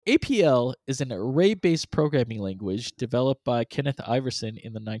APL is an array-based programming language developed by Kenneth Iverson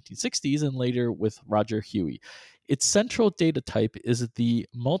in the 1960s and later with Roger Huey. Its central data type is the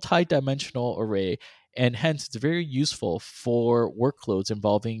multi-dimensional array, and hence it's very useful for workloads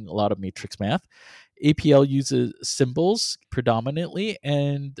involving a lot of matrix math. APL uses symbols predominantly,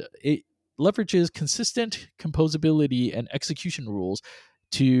 and it leverages consistent composability and execution rules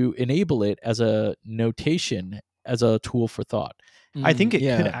to enable it as a notation, as a tool for thought. I think it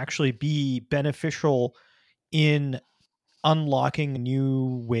could Yeah. actually be beneficial in unlocking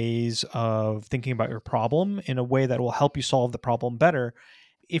new ways of thinking about your problem in a way that will help you solve the problem better.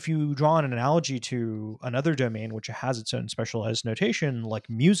 If you draw an analogy to another domain which has its own specialized notation, like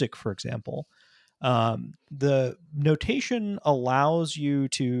music, for example, the notation allows you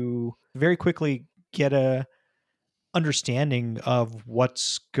to very quickly get a understanding of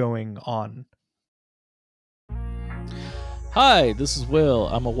what's going on. Hi, this is Will.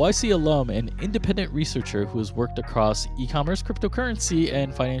 I'm a YC alum and independent researcher who has worked across e-commerce, cryptocurrency,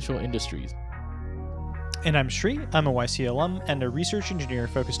 and financial industries. And I'm Sri. I'm a YC alum and a research engineer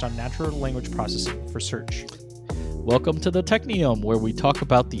focused on natural language processing for search. Welcome to the Technium, where we talk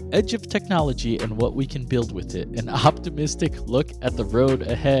about the edge of technology and what we can build with it. An optimistic look at the road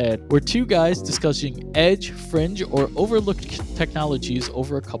ahead. We're two guys discussing edge, fringe, or overlooked technologies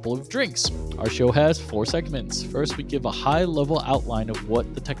over a couple of drinks. Our show has 4 segments. First, we give a high-level outline of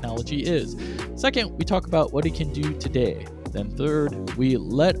what the technology is. Second, we talk about what it can do today. Then third, we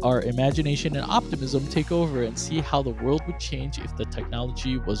let our imagination and optimism take over and see how the world would change if the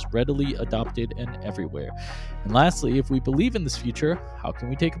technology was readily adopted and everywhere. And lastly, if we believe in this future, how can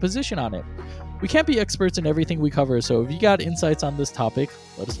we take a position on it? We can't be experts in everything we cover, so if you got insights on this topic,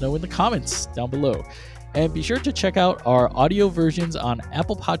 let us know in the comments down below. And be sure to check out our audio versions on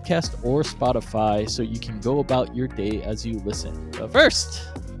Apple Podcast or Spotify so you can go about your day as you listen. But first,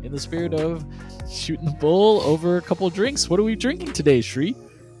 in the spirit of shooting the bull over a couple of drinks, what are we drinking today, Shri?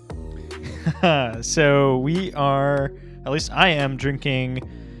 So we are, at least I am, drinking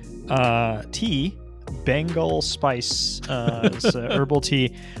tea, Bengal spice, herbal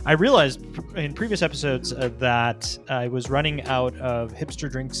tea. I realized in previous episodes that I was running out of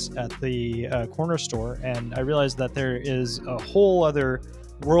hipster drinks at the corner store, and I realized that there is a whole other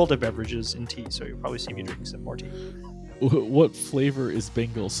world of beverages in tea, so you'll probably see me drinking some more tea. What flavor is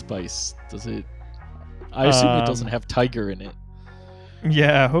Bengal spice? Does it... I assume it doesn't have tiger in it.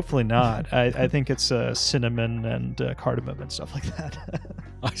 Yeah, hopefully not. I think it's cinnamon and cardamom and stuff like that.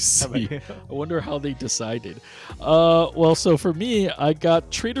 I see. I wonder how they decided. Well, so for me, I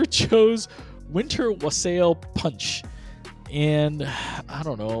got Trader Joe's Winter Wassail Punch. And I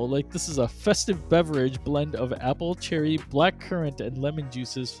don't know, like, this is a festive beverage blend of apple, cherry, blackcurrant, and lemon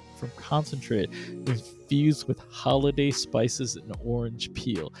juices from concentrate, infused with holiday spices and orange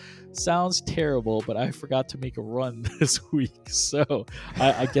peel. Sounds terrible, but I forgot to make a run this week, so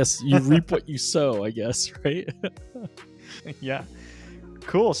I guess you reap what you sow, I guess, right? Yeah.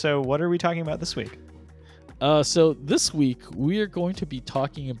 Cool. So what are we talking about this week? So this week we are going to be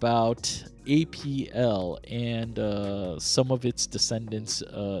talking about APL and some of its descendants,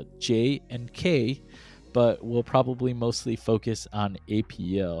 J and K, but we'll probably mostly focus on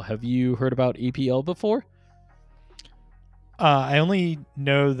APL. Have you heard about APL before? I only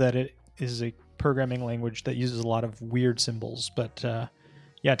know that it is a programming language that uses a lot of weird symbols, but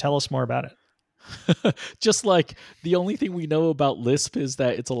yeah, tell us more about it. Just like the only thing we know about Lisp is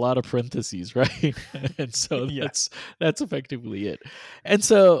that it's a lot of parentheses, right? And so Yeah. that's effectively it. And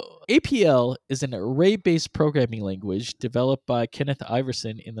so APL is an array-based programming language developed by Kenneth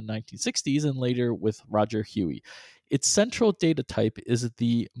Iverson in the 1960s and later with Roger Huey. Its central data type is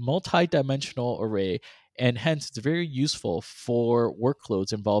the multi-dimensional array, and hence it's very useful for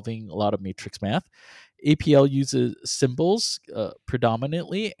workloads involving a lot of matrix math. APL uses symbols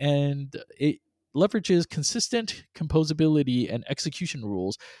predominantly, and it leverages consistent composability and execution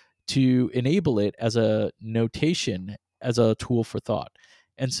rules to enable it as a notation, as a tool for thought.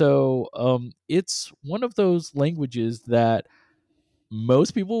 And so it's one of those languages that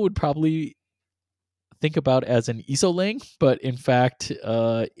most people would probably think about as an isolang, but in fact,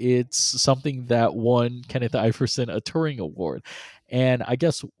 it's something that won Kenneth Iverson a Turing Award. And I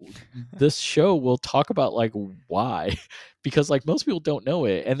guess this show will talk about like why, because like most people don't know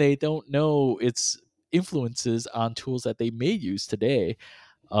it, and they don't know its influences on tools that they may use today.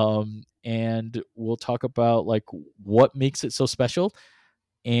 And we'll talk about like what makes it so special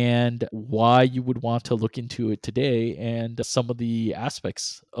and why you would want to look into it today and some of the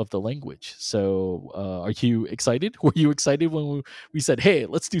aspects of the language. So, are you excited? Were you excited when we said, hey,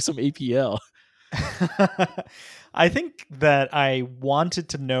 let's do some APL? I think that I wanted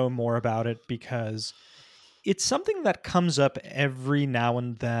to know more about it because it's something that comes up every now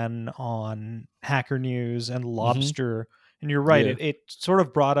and then on Hacker News and Hmm. Lobster. And you're right, Yeah. it sort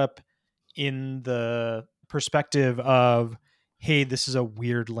of brought up in the perspective of, hey, this is a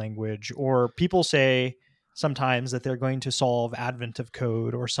weird language. Or people say sometimes that they're going to solve Advent of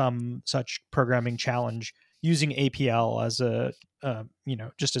code or some such programming challenge using APL as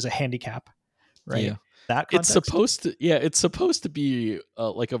just as a handicap, right? Yeah. That It's context? supposed to, yeah, it's supposed to be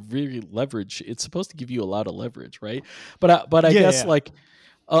like a really leverage. It's supposed to give you a lot of leverage, right? But I Yeah, guess yeah. like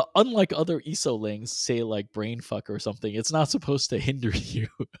unlike other ESO lings, say like brainfuck or something, it's not supposed to hinder you,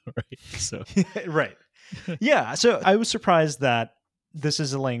 right? So Yeah. Right. Yeah, so I was surprised that this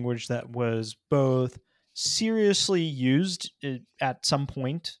is a language that was both seriously used at some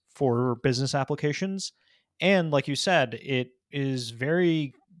point for business applications, and like you said, it is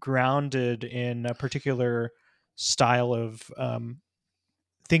very grounded in a particular style of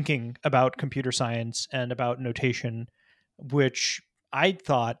thinking about computer science and about notation, which I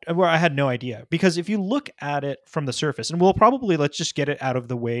thought, where I had no idea. Because if you look at it from the surface, and let's just get it out of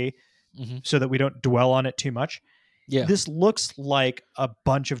the way mhm. so that we don't dwell on it too much. Yeah, This looks like a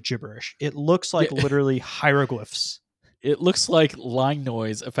bunch of gibberish. It looks yeah. like literally hieroglyphs. It looks like line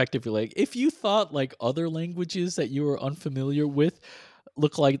noise effectively. Like if you thought like other languages that you were unfamiliar with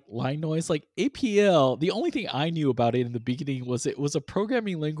look like line noise, like APL, the only thing I knew about it in the beginning was it was a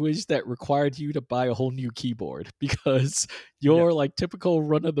programming language that required you to buy a whole new keyboard because Yeah. your like typical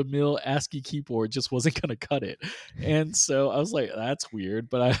run of the mill ASCII keyboard just wasn't going to cut it. And so I was like, that's weird,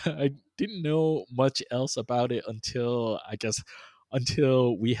 but I didn't know much else about it until I guess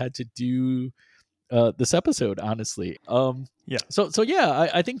until we had to do this episode, honestly. Yeah. So yeah,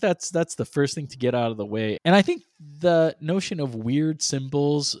 I think that's the first thing to get out of the way, and I think the notion of weird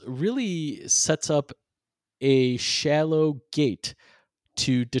symbols really sets up a shallow gate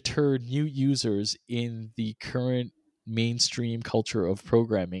to deter new users in the current mainstream culture of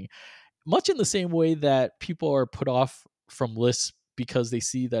programming, much in the same way that people are put off from lists because they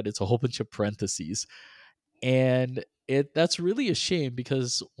see that it's a whole bunch of parentheses. And that's really a shame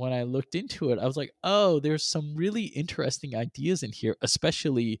because when I looked into it, I was like, oh, there's some really interesting ideas in here,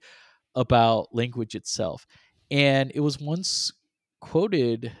 especially about language itself. And it was once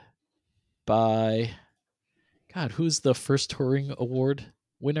quoted by, God, who's the first Turing Award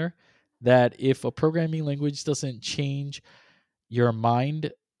winner? That if a programming language doesn't change your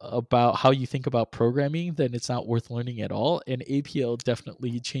mind about how you think about programming, then it's not worth learning at all. And APL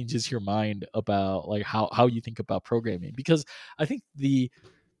definitely changes your mind about like how you think about programming. Because I think the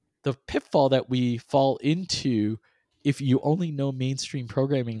pitfall that we fall into if you only know mainstream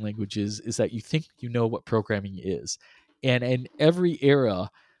programming languages is that you think you know what programming is. And in every era,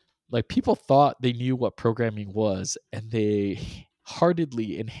 like people thought they knew what programming was, and they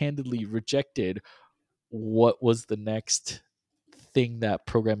heartedly and handedly rejected what was the next thing that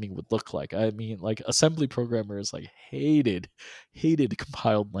programming would look like. I mean, like assembly programmers like hated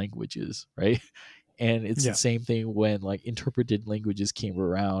compiled languages, right? And it's the Yeah. same thing when like interpreted languages came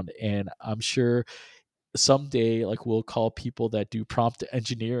around, and I'm sure someday like we'll call people that do prompt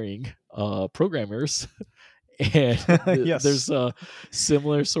engineering programmers and Yes. there's a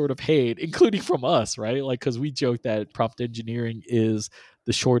similar sort of hate, including from us, right? Like, because we joke that prompt engineering is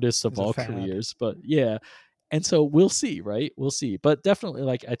the shortest of Is a all fad. careers, but yeah. And so we'll see, right? We'll see. But definitely,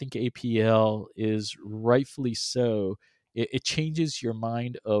 like, I think APL is rightfully so. It changes your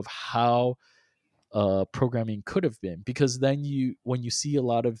mind of how programming could have been, because then when you see a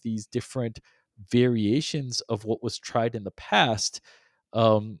lot of these different variations of what was tried in the past,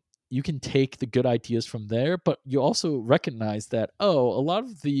 um, you can take the good ideas from there, but you also recognize that, oh, a lot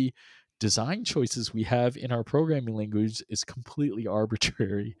of the design choices we have in our programming language is completely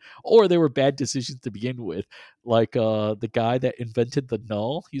arbitrary, or they were bad decisions to begin with. Like the guy that invented the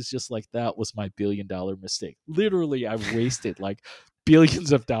null, he's just like, that was my $1 billion mistake. Literally, I wasted like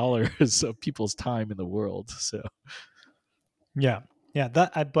billions of dollars of people's time in the world. So Yeah. Yeah.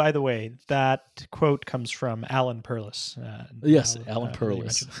 By the way, that quote comes from Alan Perlis. yes, Alan Now that you Perlis.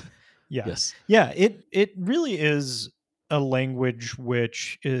 mentioned it. Yeah. Yes. Yeah. It really is a language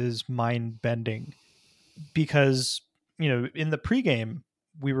which is mind bending because, in the pregame,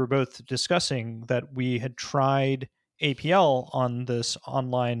 we were both discussing that we had tried APL on this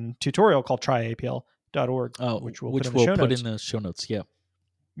online tutorial called tryapl.org, which we'll put in Which the we'll show put in notes. the show notes. Yeah.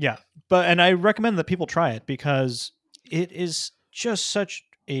 Yeah. And I recommend that people try it because it is just such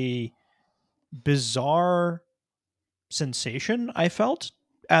a bizarre sensation I felt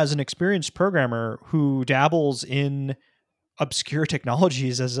as an experienced programmer who dabbles in obscure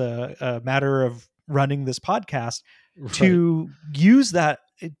technologies as a matter of running this podcast, Right. to use that,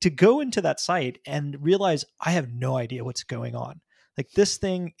 to go into that site and realize I have no idea what's going on. Like, this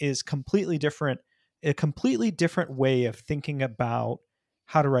thing is completely different, a completely different way of thinking about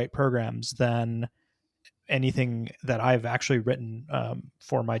how to write programs than anything that I've actually written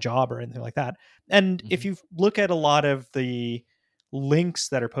for my job or anything like that. And if Hmm. you look at a lot of the links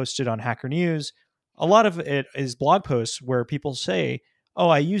that are posted on Hacker News, a lot of it is blog posts where people say, "Oh,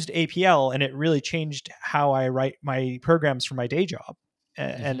 I used APL and it really changed how I write my programs for my day job."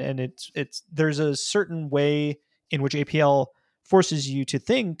 And Hmm. it's there's a certain way in which APL forces you to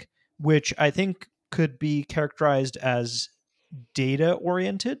think, which I think could be characterized as data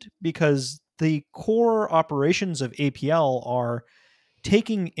oriented, because the core operations of APL are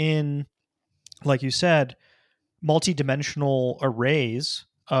taking in, like you said, multi-dimensional arrays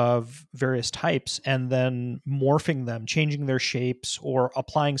of various types and then morphing them, changing their shapes, or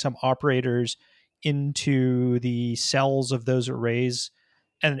applying some operators into the cells of those arrays,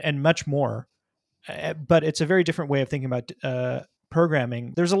 and much more. But it's a very different way of thinking about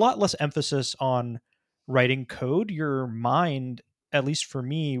programming. There's a lot less emphasis on writing code. Your mind, at least for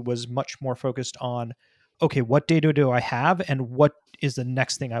me, was much more focused on, okay, what data do I have, and what is the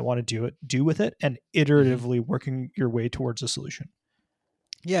next thing I want to do with it, and Hmm. iteratively working your way towards a solution.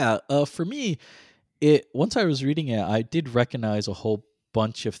 Yeah. For me, it once I was reading it, I did recognize a whole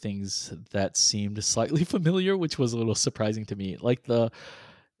bunch of things that seemed slightly familiar, which was a little surprising to me. Like the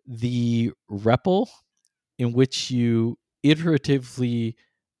REPL, in which you iteratively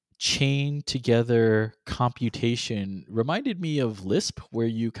chain together computation, reminded me of Lisp, where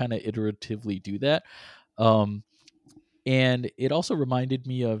you kind of iteratively do that. Um, and it also reminded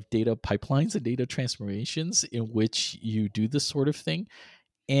me of data pipelines and data transformations, in which you do this sort of thing.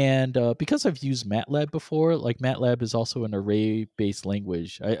 And because I've used MATLAB before, like MATLAB is also an array-based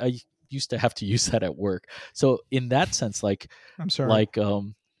language. I used to have to use that at work. So in that sense, I'm sorry. like I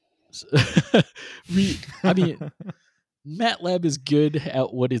mean, MATLAB is good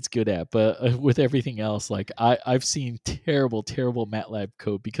at what it's good at, but with everything else, like I've seen terrible, terrible MATLAB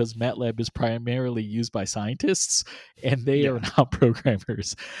code, because MATLAB is primarily used by scientists and they are Yeah. not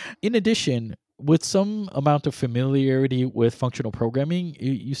programmers. In addition, with some amount of familiarity with functional programming,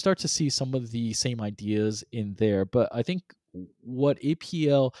 you start to see some of the same ideas in there. But I think what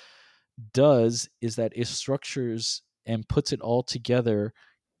APL does is that it structures and puts it all together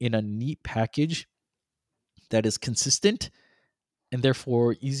in a neat package that is consistent and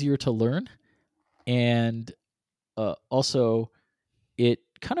therefore easier to learn. And also, it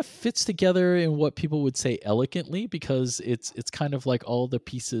kind of fits together in what people would say elegantly, because it's kind of like all the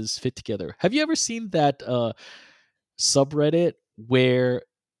pieces fit together. Have you ever seen that subreddit where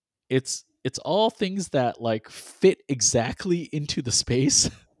it's all things that like fit exactly into the space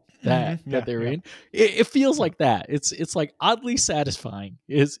that Yeah. they're Yeah. in? It feels Yeah. like that. It's like oddly satisfying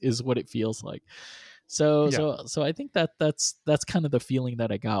is what it feels like. So Yeah. so I think that's kind of the feeling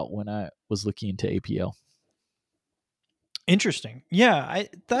that I got when I was looking into APL. Interesting. Yeah,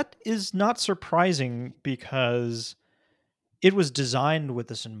 that is not surprising because it was designed with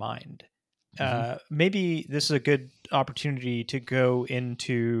this in mind. Hmm. Maybe this is a good opportunity to go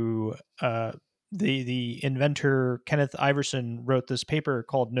into the inventor Kenneth Iverson wrote this paper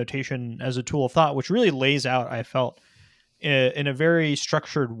called "Notation as a Tool of Thought," which really lays out, I felt, in a very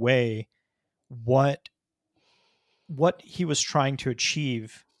structured way, what he was trying to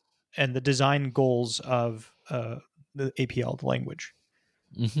achieve and the design goals of the APL, the language.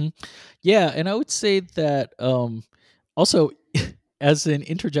 Hmm. Yeah, and I would say that also as an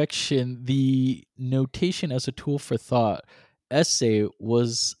interjection, the notation as a tool for thought essay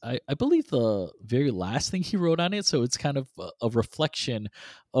was, I believe, the very last thing he wrote on it. So it's kind of a reflection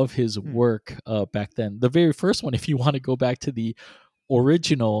of his Hmm. work back then. The very first one, if you want to go back to the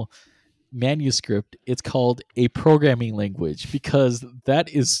original manuscript, it's called a programming language, because that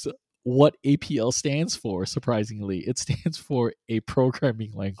is what APL stands for. Surprisingly, it stands for a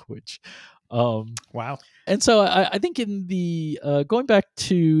programming language. Um, Wow. and so I think in the going back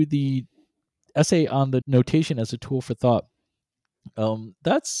to the essay on the notation as a tool for thought,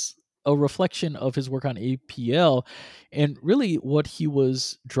 that's a reflection of his work on APL and really what he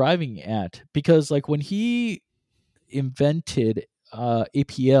was driving at. Because like when he invented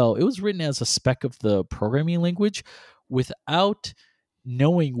APL, it was written as a spec of the programming language without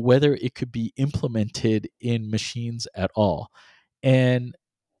knowing whether it could be implemented in machines at all. And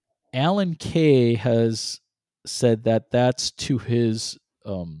Alan Kay has said that that's to his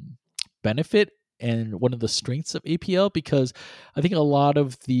benefit and one of the strengths of APL, because I think a lot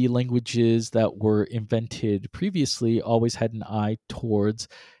of the languages that were invented previously always had an eye towards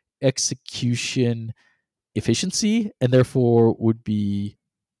execution efficiency, and therefore would be,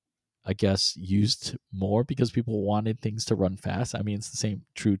 I guess, used more because people wanted things to run fast. I mean, it's the same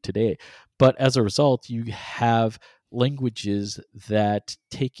true today. But as a result, you have languages that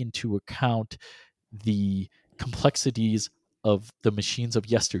take into account the complexities of the machines of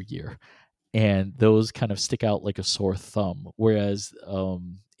yesteryear, and those kind of stick out like a sore thumb, whereas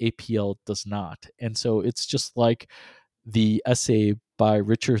APL does not. And so it's just like the essay by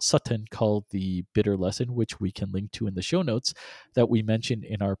Richard Sutton called The Bitter Lesson, which we can link to in the show notes, that we mentioned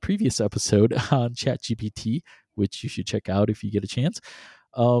in our previous episode on ChatGPT, which you should check out if you get a chance.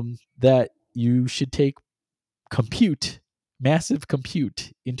 That you should take compute, massive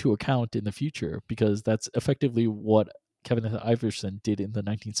compute, into account in the future, because that's effectively what Kevin Iverson did in the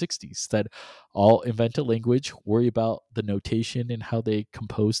 1960s. That I'll invent a language, worry about the notation and how they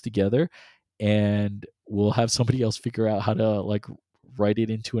compose together, and we'll have somebody else figure out how to like write it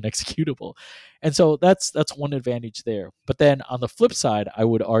into an executable. And so that's one advantage there. But then on the flip side, I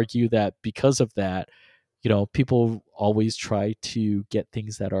would argue that because of that, people always try to get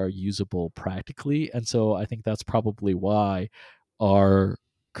things that are usable practically. And so I think that's probably why our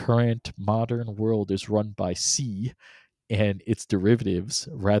current modern world is run by C and its derivatives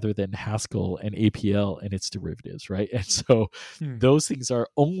rather than Haskell and APL and its derivatives, right? And so Hmm. those things are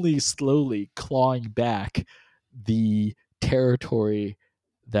only slowly clawing back the territory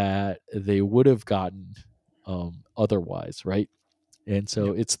that they would have gotten otherwise, right? And so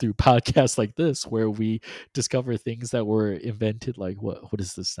Yep. it's through podcasts like this where we discover things that were invented like what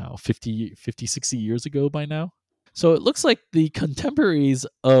is this now, 60 years ago by now. So it looks like the contemporaries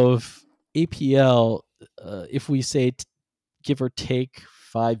of APL, if we say give or take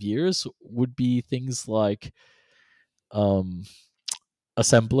 5 years, would be things like um,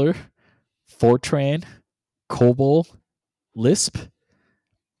 assembler, Fortran, COBOL, Lisp,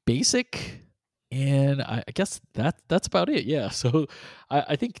 Basic, and I guess that's about it. Yeah. So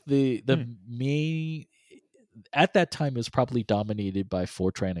I think the Hmm. main at that time is probably dominated by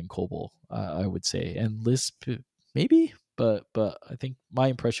Fortran and COBOL, I would say, and Lisp maybe, but I think my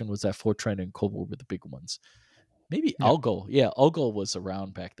impression was that Fortran and COBOL were the big ones. Maybe Yep. Algol. Yeah, Algol was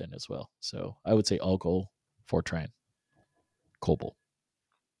around back then as well. So I would say Algol, Fortran, COBOL.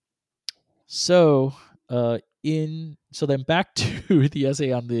 So then back to the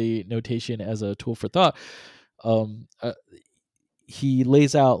essay on the notation as a tool for thought. Um, uh, he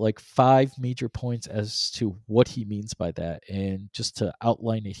lays out like 5 major points as to what he means by that, and just to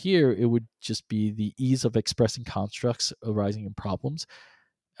outline it here, it would just be the ease of expressing constructs arising in problems,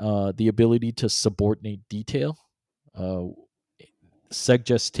 the ability to subordinate detail, uh,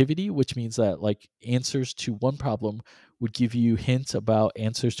 suggestivity, which means that like answers to one problem would give you hints about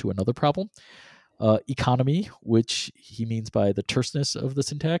answers to another problem, economy, which he means by the terseness of the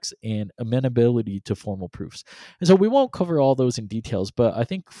syntax, and amenability to formal proofs. And so we won't cover all those in details, but I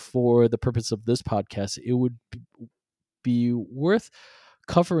think for the purpose of this podcast, it would be worth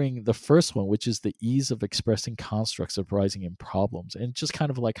covering the first one, which is the ease of expressing constructs arising in problems, and just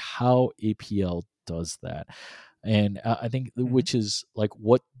kind of like how APL does that. And I think Hmm. which is like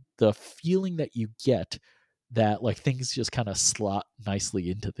what the feeling that you get that like things just kind of slot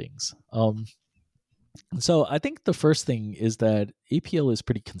nicely into things. So I think the first thing is that APL is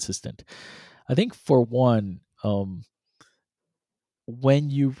pretty consistent. I think for one, when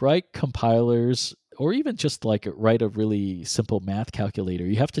you write compilers or even just like write a really simple math calculator,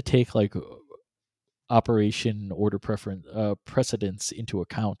 you have to take like operation order preference precedence into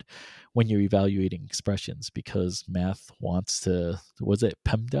account when you're evaluating expressions, because math wants to, was it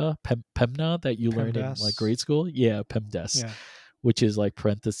PEMDA that you learned in like PEMDAS. grade school? Yeah, PEMDAS, Yeah. which is like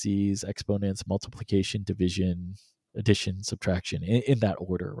parentheses, exponents, multiplication, division, addition, subtraction, in that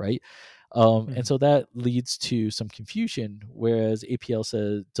order, right? And Hmm. so that leads to some confusion, whereas APL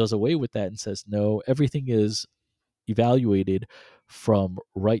says does away with that and says no, everything is evaluated from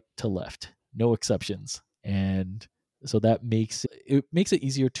right to left, no exceptions. And so that makes it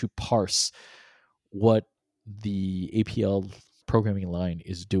easier to parse what the APL programming line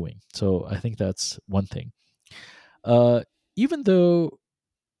is doing. So I think that's one thing. Uh, Even though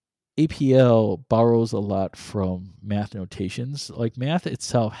APL borrows a lot from math notations, like math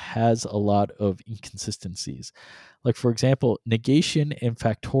itself has a lot of inconsistencies. Like, for example, negation and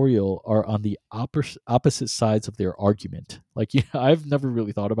factorial are on the opposite sides of their argument. Like, I've never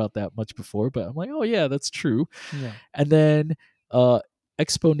really thought about that much before, but I'm like, oh, yeah, that's true. Yeah. And then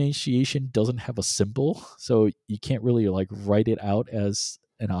exponentiation doesn't have a symbol, so you can't really like write it out as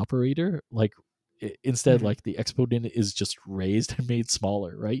an operator. Like, Instead, Mhm. like the exponent is just raised and made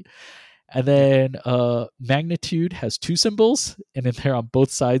smaller, right? And Yeah. then magnitude has two symbols, and then they're on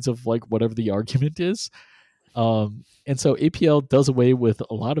both sides of like whatever the argument is. And so APL does away with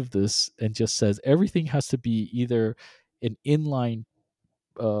a lot of this and just says everything has to be either an inline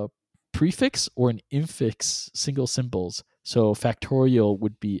uh, prefix or an infix single symbols. So factorial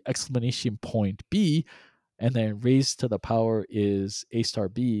would be exclamation point B, and then raised to the power is A star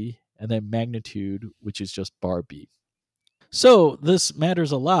B, and then magnitude, which is just bar B. So this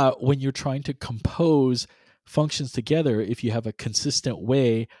matters a lot when you're trying to compose functions together if you have a consistent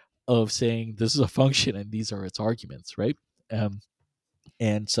way of saying this is a function and these are its arguments, right? Um,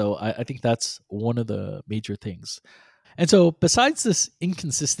 and so I think that's one of the major things. And so besides this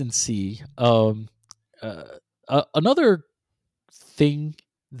inconsistency, uh, another thing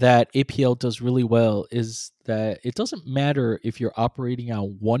that APL does really well is that it doesn't matter if you're operating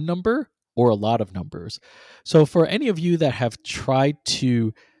on one number or a lot of numbers. So, for any of you that have tried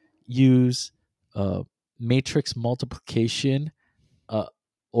to use uh, matrix multiplication uh,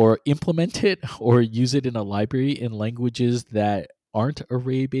 or implement it or use it in a library in languages that aren't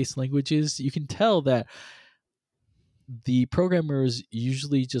array based languages, you can tell that the programmers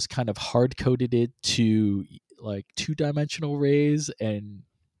usually just kind of hard coded it to like two-dimensional arrays, and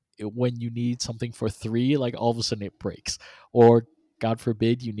when you need something for three, like all of a sudden it breaks, or god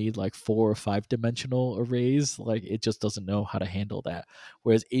forbid you need like 4 or 5 dimensional arrays, like it just doesn't know how to handle that.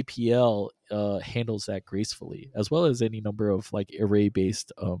 Whereas APL handles that gracefully, as well as any number of like array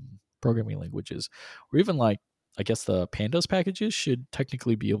based programming languages, or even like I guess the pandas packages should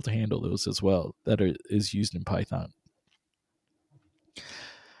technically be able to handle those as well, that is used in Python.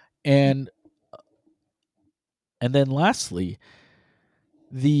 And then lastly,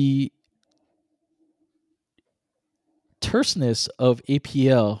 the terseness of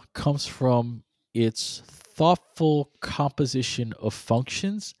APL comes from its thoughtful composition of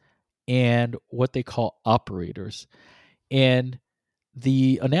functions and what they call operators. And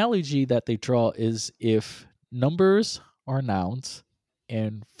the analogy that they draw is if numbers are nouns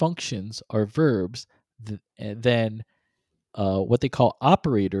and functions are verbs, then what they call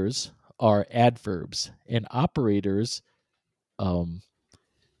operators are adverbs. And operators um,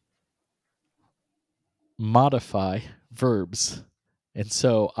 modify verbs. And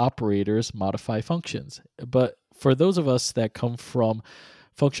so operators modify functions. But for those of us that come from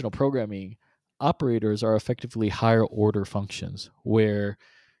functional programming, operators are effectively higher order functions where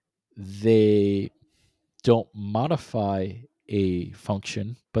they don't modify a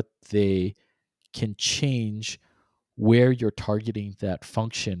function, but they can change where you're targeting that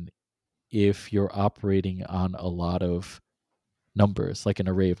function if you're operating on a lot of numbers, like an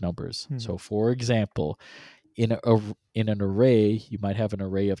array of numbers. Mhm. So, for example, in an array, you might have an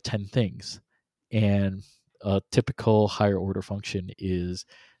array of 10 things. And a typical higher order function is,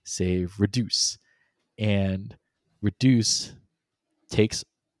 say, reduce. And reduce takes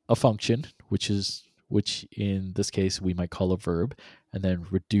a function, which in this case we might call a verb, and then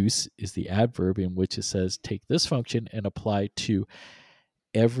reduce is the adverb in which it says take this function and apply to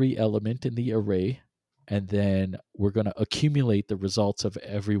every element in the array, and then we're going to accumulate the results of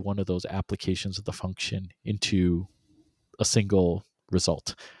every one of those applications of the function into a single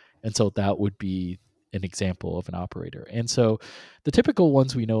result. And so that would be an example of an operator. And so the typical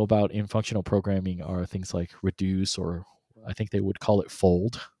ones we know about in functional programming are things like reduce, or I think they would call it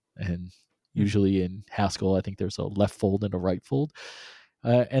fold. And Mhm. usually in Haskell, I think there's a left fold and a right fold.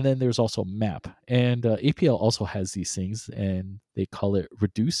 And then there's also map. And APL also has these things, and they call it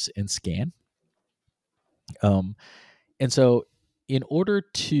reduce and scan. Um, and so, in order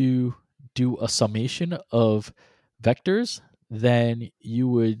to do a summation of vectors, then you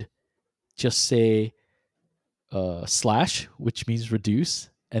would just say slash, which means reduce,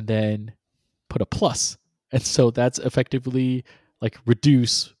 and then put a plus. And so that's effectively like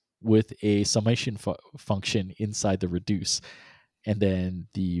reduce with a summation function inside the reduce. And then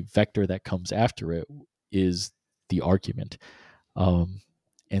the vector that comes after it is the argument. Um,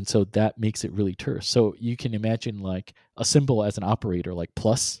 and so that makes it really terse. So you can imagine like a symbol as an operator, like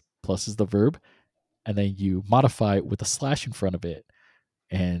plus, plus is the verb, and then you modify it with a slash in front of it,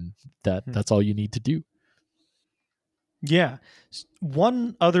 and Mhm. that's all you need to do. Yeah.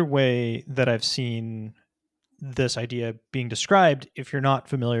 One other way that I've seen this idea being described, if you're not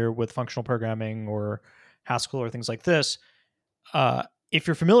familiar with functional programming or Haskell or things like this, if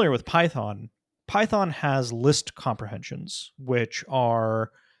you're familiar with Python, Python has list comprehensions, which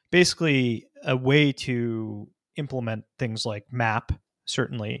are basically a way to implement things like map,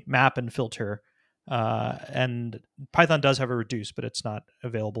 certainly map and filter. And Python does have a reduce, but it's not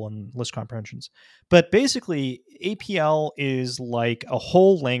available in list comprehensions. But basically, APL is like a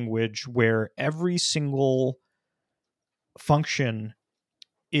whole language where every single function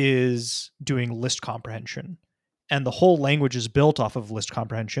is doing list comprehension. And the whole language is built off of list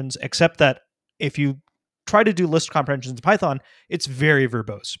comprehensions, except that if you try to do list comprehensions in Python, it's very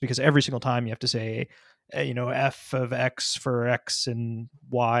verbose because every single time you have to say, f of x for x and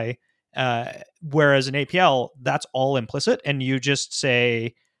y. Whereas in APL, that's all implicit, and you just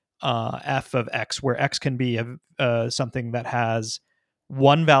say f of x, where x can be something that has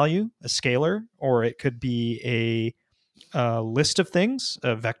one value, a scalar, or it could be a list of things,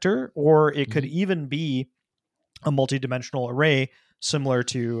 a vector, or it could Mhm. even be a multidimensional array, similar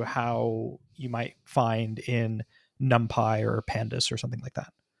to how you might find in NumPy or Pandas or something like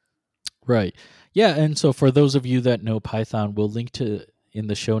that. Right. Yeah, and so for those of you that know Python, we'll link to in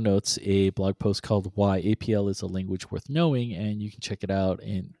the show notes a blog post called "Why APL is a Language Worth Knowing," and you can check it out,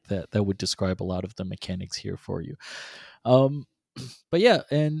 and that would describe a lot of the mechanics here for you. Um, but yeah,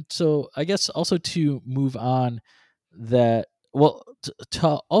 and so I guess also to move on, that well to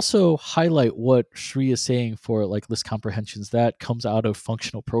also highlight what Shri is saying for like list comprehensions, that comes out of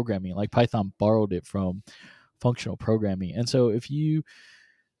functional programming. Like Python borrowed it from functional programming, and so if you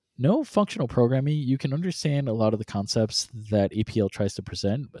know functional programming, you can understand a lot of the concepts that APL tries to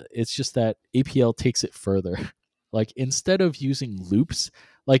present. It's just that APL takes it further. Like instead of using loops,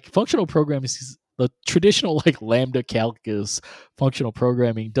 like functional programming is the traditional like lambda calculus functional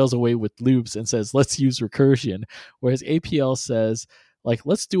programming does away with loops and says let's use recursion, whereas APL says like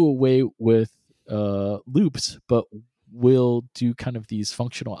let's do away with loops, but we'll do kind of these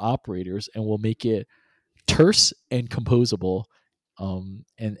functional operators and we'll make it terse and composable.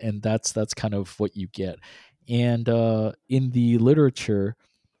 And that's kind of what you get. And in the literature,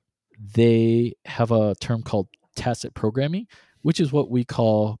 they have a term called tacit programming, which is what we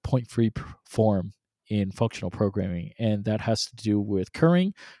call point free form in functional programming, and that has to do with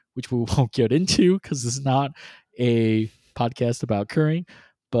currying, which we won't get into because it's not a podcast about currying.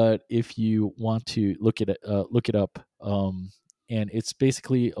 But if you want to look it up, and it's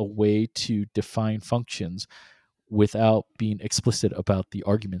basically a way to define functions without being explicit about the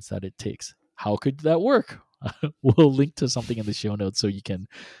arguments that it takes. How could that work? We'll link to something in the show notes so you can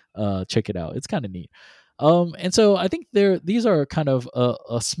check it out. It's kind of neat. And so I think these are kind of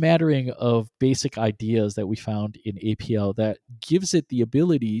a smattering of basic ideas that we found in APL that gives it the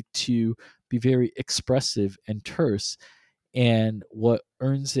ability to be very expressive and terse, and what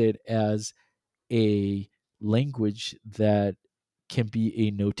earns it as a language that can be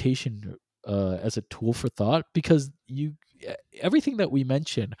a notation as a tool for thought, because everything that we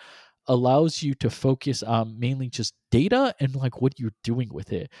mentioned allows you to focus on mainly just data and like what you're doing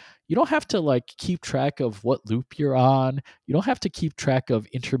with it. You don't have to like keep track of what loop you're on. You don't have to keep track of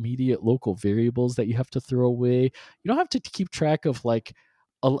intermediate local variables that you have to throw away. You don't have to keep track of like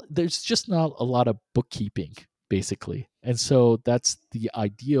there's just not a lot of bookkeeping basically. And so that's the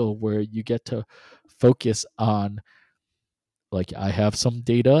ideal where you get to focus on like I have some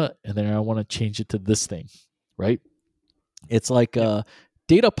data and then I want to change it to this thing, right? It's like Yep.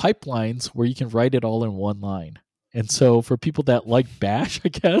 data pipelines where you can write it all in one line. And so for people that like Bash, I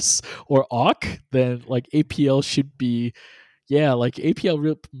guess, or awk, then like APL should be, yeah, like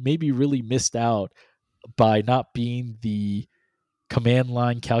APL maybe really missed out by not being the command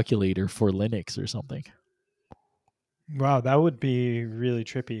line calculator for Linux or something. Wow, that would be really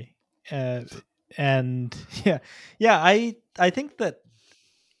trippy. Uh, and yeah, yeah, I think that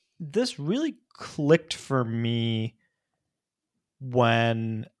this really clicked for me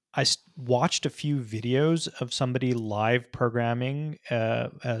when I watched a few videos of somebody live programming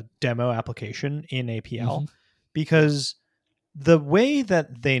a demo application in APL, Mm-hmm. because the way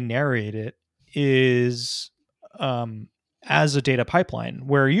that they narrate it is um, as a data pipeline,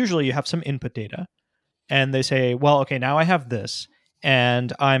 where usually you have some input data and they say, well, okay, now I have this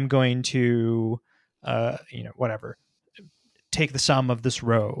and I'm going to, whatever, take the sum of this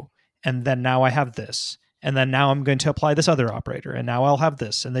row, and then now I have this, and then now I'm going to apply this other operator, and now I'll have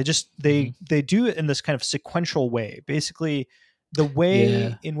this, and Mm-hmm. they do it in this kind of sequential way. Basically, the way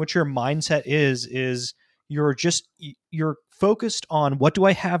Yeah. in which your mindset is you're focused on what do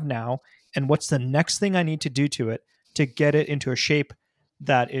I have now, and what's the next thing I need to do to it to get it into a shape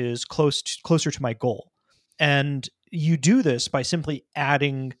that is closer to my goal. And you do this by simply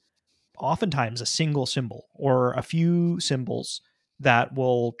adding oftentimes a single symbol or a few symbols that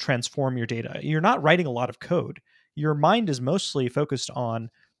will transform your data. You're not writing a lot of code. Your mind is mostly focused on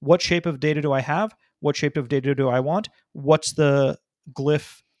what shape of data do I have? What shape of data do I want? What's the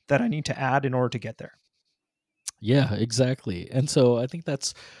glyph that I need to add in order to get there. Yeah, exactly. And so I think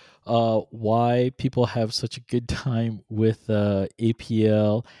that's why people have such a good time with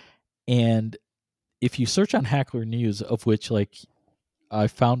APL. And if you search on Hackler News, of which like I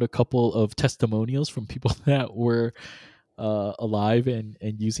found a couple of testimonials from people that were alive and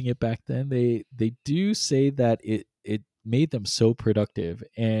using it back then, they do say that it made them so productive,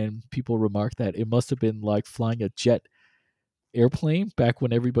 and people remark that it must have been like flying a jet airplane back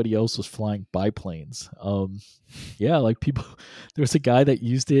when everybody else was flying biplanes. Yeah, like people, there was a guy that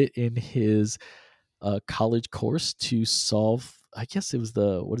used it in his college course to solve. I guess it was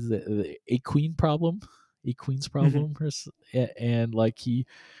the what is it, the Aqueen problem, Aqueen's Mhm. problem, and like he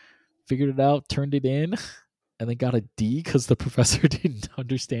figured it out, turned it in, and then got a D because the professor didn't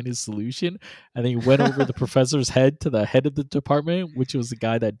understand his solution. And then he went over the professor's head to the head of the department, which was the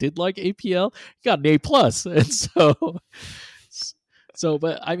guy that did like APL. He got an A plus, and so,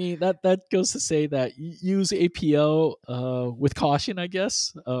 but I mean that goes to say that use APL with caution, I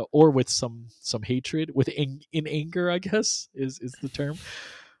guess, or with some hatred, with in anger, I guess is the term.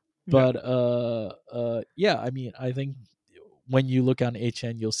 Yeah. But yeah, I mean, I think when you look on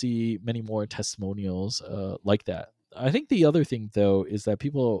HN, you'll see many more testimonials like that. I think the other thing, though, is that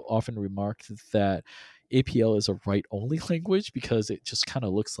people often remark that APL is a write only language because it just kind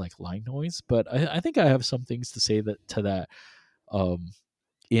of looks like line noise. But I think I have some things to say that to that um,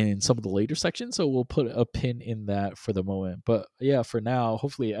 in some of the later sections. So we'll put a pin in that for the moment. But yeah, for now,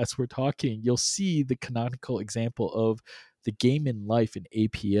 hopefully, as we're talking, you'll see the canonical example of the game in life in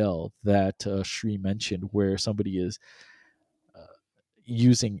APL that Shri mentioned, where somebody is uh,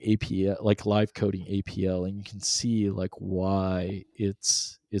 using APL, like live coding APL, and you can see like why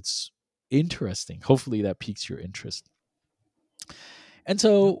it's interesting. Hopefully, that piques your interest. And Yep.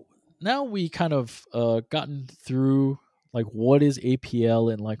 so now we kind of gotten through like what is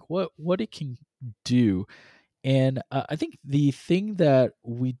APL and like what it can do. And I think the thing that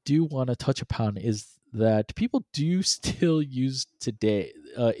we do want to touch upon is that people do still use today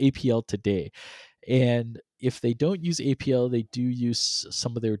APL today. And if they don't use APL, they do use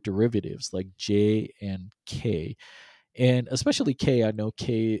some of their derivatives like J and K. And especially K, I know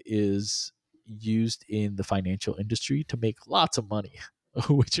K is used in the financial industry to make lots of money,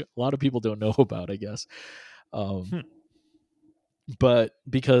 which a lot of people don't know about, I guess. Um, Hmm. but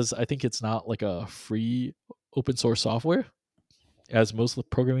because I think it's not like a free open source software, as most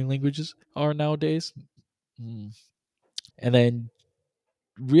programming languages are nowadays. Mm. And then,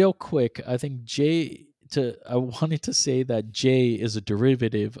 real quick, I think I wanted to say that J is a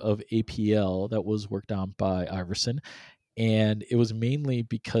derivative of APL that was worked on by Iverson, and it was mainly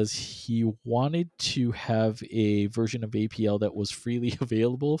because he wanted to have a version of APL that was freely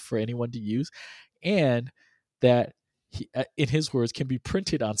available for anyone to use, and that in his words, can be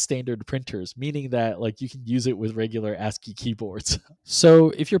printed on standard printers, meaning that like you can use it with regular ASCII keyboards. So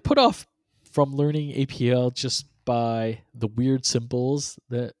if you're put off from learning APL just by the weird symbols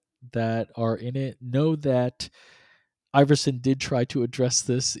that are in it, know that Iverson did try to address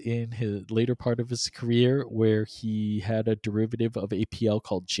this in his later part of his career, where he had a derivative of APL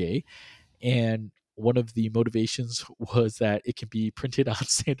called J. And one of the motivations was that it can be printed on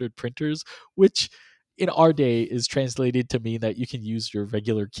standard printers, which in our day is translated to mean that you can use your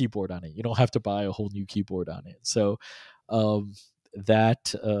regular keyboard on it. You don't have to buy a whole new keyboard on it. So um,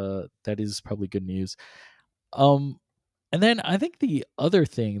 that is probably good news. Um, and then I think the other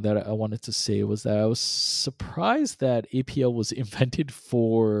thing that I wanted to say was that I was surprised that APL was invented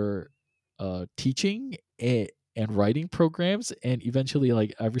for teaching and writing programs, and eventually,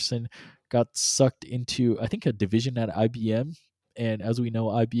 like Iverson got sucked into I think a division at IBM. And as we know,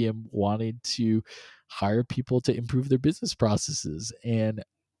 IBM wanted to hire people to improve their business processes, and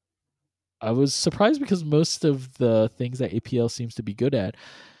I was surprised because most of the things that APL seems to be good at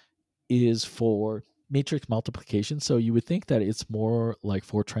is for matrix multiplication. So you would think that it's more like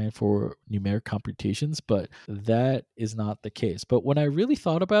Fortran for numeric computations, but that is not the case. But when I really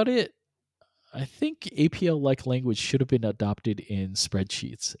thought about it, I think APL like language should have been adopted in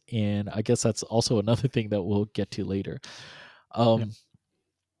spreadsheets. And I guess that's also another thing that we'll get to later. Yeah. Um,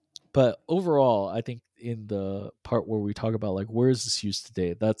 but overall, I think in the part where we talk about like where is this used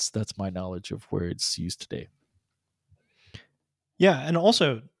today, that's my knowledge of where it's used today. Yeah, and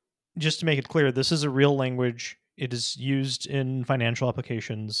also just to make it clear, this is a real language. It is used in financial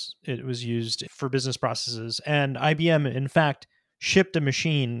applications. It was used for business processes, and IBM, in fact, shipped a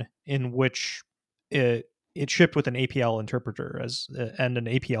machine in which it shipped with an APL interpreter as and an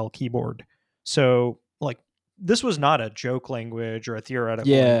APL keyboard. So, like, this was not a joke language or a theoretical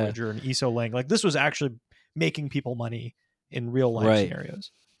Yeah, language or an ESO language. Like, this was actually making people money in real life right.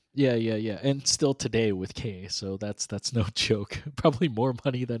 scenarios. Yeah, yeah, yeah. And still today with K, so that's no joke. Probably more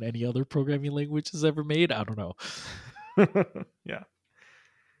money than any other programming language has ever made. I don't know. Yeah.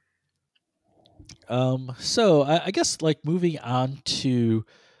 So I guess like moving on to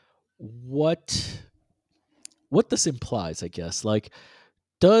what what this implies, I guess. Like,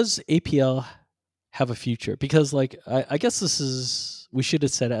 does APL have a future? Because like I guess this is we should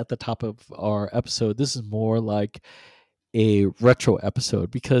have said it at the top of our episode. This is more like a retro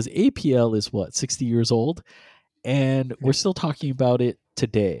episode because APL is what 60 years old, and we're Yeah. still talking about it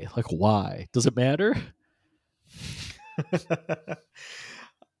today. Like, why does it matter?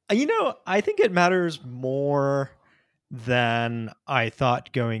 I think it matters more than I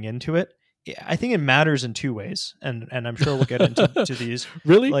thought going into it. I think it matters in two ways, and I'm sure we'll get into to these.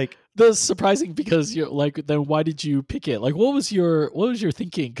 Really? Like, That's surprising because you're like, then why did you pick it? Like, what was your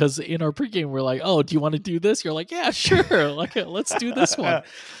thinking? Because in our pregame, we're like, oh, do you want to do this? You're like, yeah, sure. Like, let's do this one. I,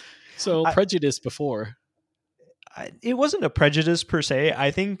 So prejudice before. it wasn't a prejudice per se. I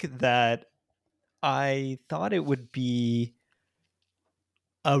think that I thought it would be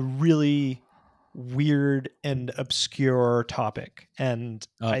a really weird and obscure topic, and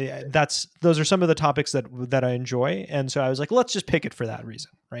Uh, that's those are some of the topics that I enjoy, and so I was like, let's just pick it for that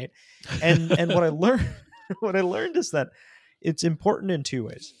reason, right? And what I learned what I learned is that it's important in two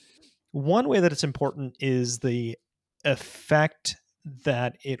ways. One way that it's important is the effect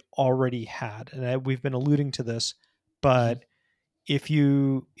that it already had, and we've been alluding to this, mhm, but if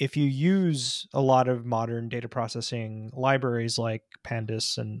you use a lot of modern data processing libraries like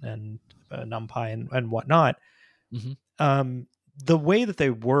pandas and numpy and whatnot, mhm, um, the way that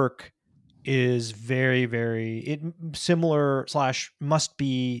they work is very similar slash must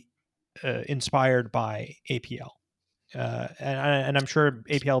be inspired by APL, and I'm sure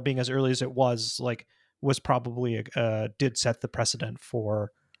APL being as early as it was, like, was probably did set the precedent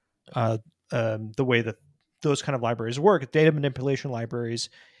for uh, the way that those kind of libraries work, data manipulation libraries.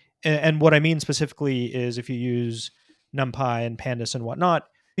 And what I mean specifically is if you use NumPy and Pandas and whatnot,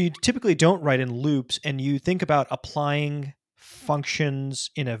 you typically don't write in loops, and you think about applying functions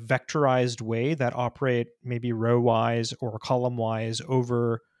in a vectorized way that operate maybe row wise or column wise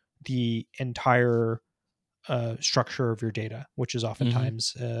over the entire structure of your data, which is mhm.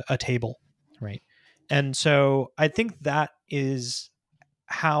 oftentimes a table, right? And so I think that is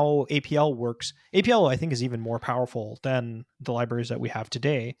how APL works. APL, I think, is even more powerful than the libraries that we have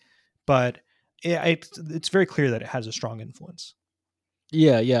today, but it's very clear that it has a strong influence.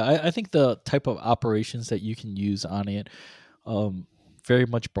 Yeah, yeah. I think the type of operations that you can use on it um, very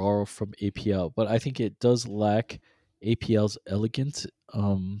much borrow from APL, but I think it does lack APL's elegance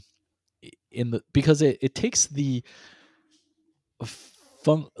in the because it takes the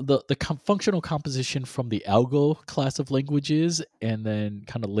functional composition from the algo class of languages and then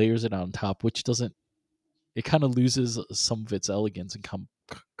kind of layers it on top, which doesn't it kind of loses some of its elegance and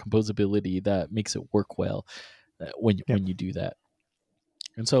composability that makes it work well Yeah. when you do that.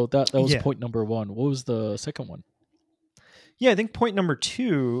 And so that was Yeah. point number one. What was the second one? Yeah. I think point number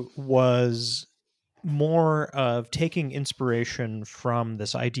two was more of taking inspiration from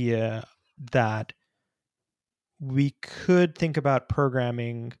this idea that we could think about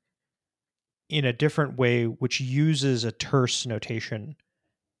programming in a different way, which uses a terse notation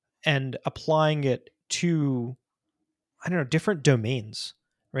and applying it to, I don't know, different domains,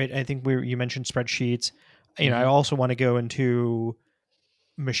 right? I think you mentioned spreadsheets. I Hmm. also want to go into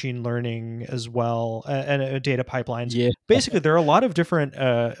machine learning as well, and data pipelines. Yeah, Basically, there are a lot of different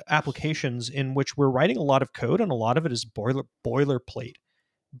applications in which we're writing a lot of code, and a lot of it is boilerplate,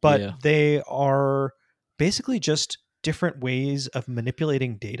 but yeah. they are basically just different ways of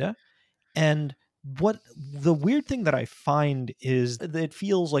manipulating data. And what the weird thing that I find is that it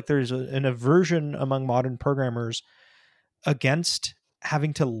feels like there's an aversion among modern programmers against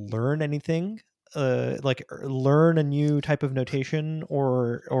having to learn anything, like learn a new type of notation,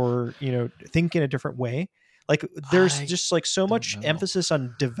 or think in a different way. Like, there's I just like so don't much know. emphasis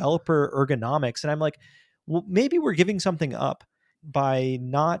on developer ergonomics, and I'm like, well, maybe we're giving something up by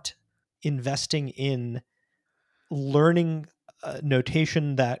not investing in learning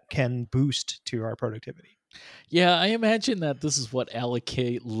notation that can boost to our productivity. Yeah, I imagine that this is what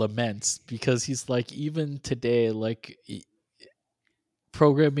Allocate laments because he's like, even today, like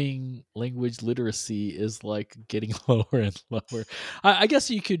programming language literacy is like getting lower and lower. I guess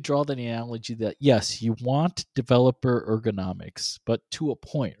you could draw the analogy that yes, you want developer ergonomics, but to a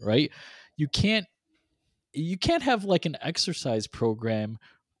point, right? You can't you can't have like an exercise program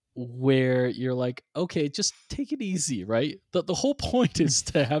where you're like, okay, just take it easy, right? The whole point is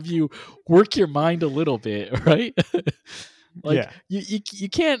to have you work your mind a little bit, right? Like Yeah. you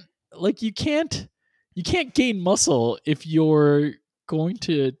can't like you can't gain muscle if you're going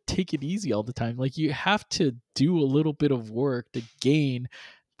to take it easy all the time. Like you have to do a little bit of work to gain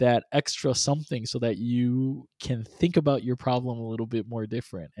that extra something so that you can think about your problem a little bit more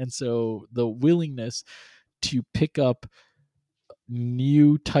different. And so the willingness to pick up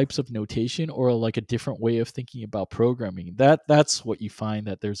new types of notation or like a different way of thinking about programming, that's what you find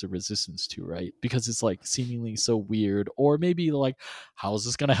that there's a resistance to, right? Because it's like seemingly so weird, or maybe like, how is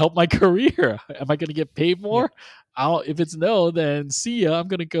this going to help my career? Am I going to get paid Yeah. more? If it's no, then see ya, I'm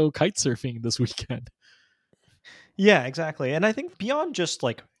going to go kite surfing this weekend. Yeah, exactly. And I think beyond just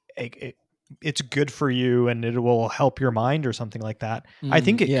like it's good for you and it will help your mind or something like that, I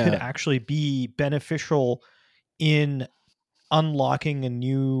think it could Yeah. actually be beneficial in unlocking a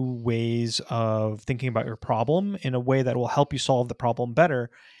new ways of thinking about your problem in a way that will help you solve the problem better.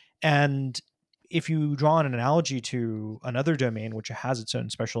 And if you draw an analogy to another domain which has its own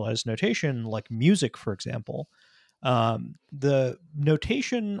specialized notation, like music, for example, the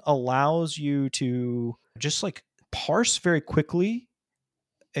notation allows you to just like parse very quickly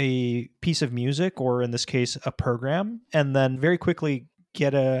a piece of music, or in this case a program, and then very quickly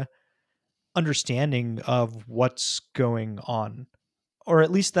get a understanding of what's going on, or at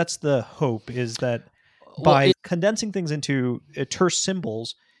least that's the hope, is that Well, by condensing things into terse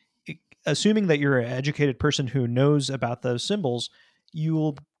symbols, assuming that you're an educated person who knows about those symbols, you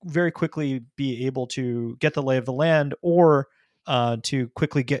will very quickly be able to get the lay of the land, or to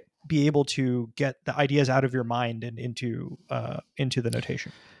quickly be able to get the ideas out of your mind and into the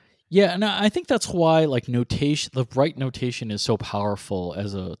notation. yeah, and I think that's why like notation, the right notation is so powerful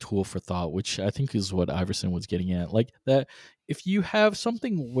as a tool for thought, which I think is what Iverson was getting at. Like that, if you have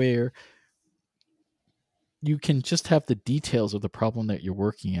something where you can just have the details of the problem that you're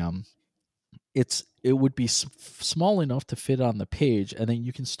working on, it would be small enough to fit on the page, and then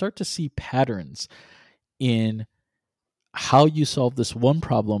you can start to see patterns in how you solve this one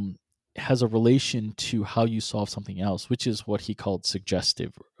problem has a relation to how you solve something else, which is what he called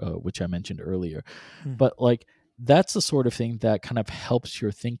suggestive, which I mentioned earlier. Mhm. But like that's the sort of thing that kind of helps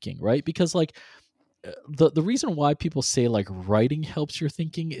your thinking, right? Because like the reason why people say like writing helps your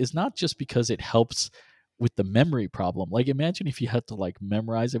thinking is not just because it helps with the memory problem. Like imagine if you had to like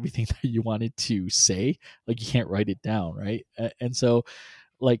memorize everything that you wanted to say, like you can't write it down, right? And so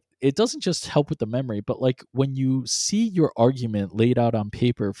like it doesn't just help with the memory, but like when you see your argument laid out on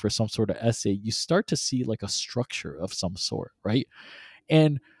paper for some sort of essay, you start to see like a structure of some sort, right?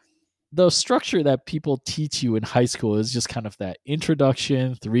 And the structure that people teach you in high school is just kind of that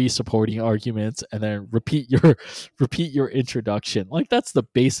introduction, three supporting arguments, and then repeat your introduction. Like that's the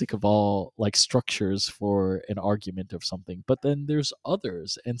basic of all like structures for an argument of something. But then there's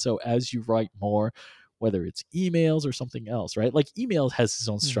others. And so as you write more, whether it's emails or something else, right? Like email has its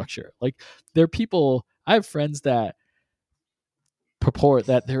own Mhm. structure. Like there are people, I have friends that purport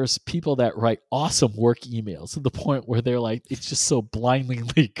that there's people that write awesome work emails to the point where they're like it's just so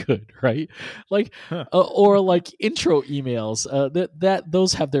blindingly good, right? Like Huh. or like intro emails, that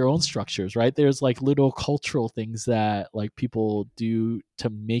those have their own structures, right? There's like little cultural things that like people do to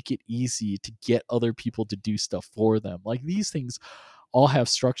make it easy to get other people to do stuff for them. Like these things all have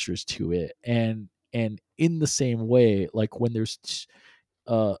structures to it, and in the same way, like when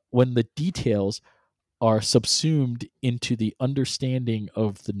the details are subsumed into the understanding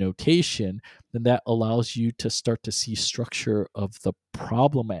of the notation, then that allows you to start to see structure of the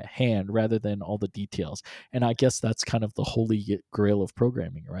problem at hand rather than all the details. And I guess that's kind of the holy grail of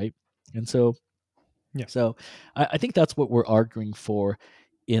programming, right? And so Yeah. so I think that's what we're arguing for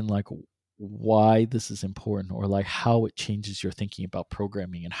in like why this is important, or like how it changes your thinking about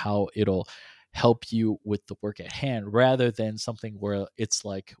programming and how it'll help you with the work at hand, rather than something where it's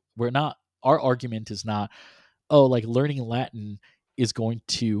like we're not, our argument is not, oh, like learning Latin is going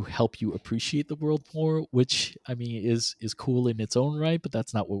to help you appreciate the world more, which I mean is cool in its own right, but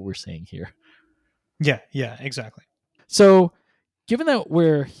that's not what we're saying here. Yeah. Yeah. Exactly. So given that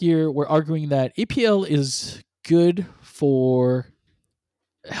we're here, we're arguing that APL is good for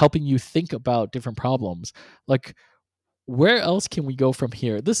helping you think about different problems. Like, where else can we go from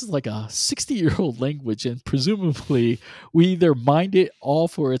here? This is like a 60-year-old language, and presumably we either mined it all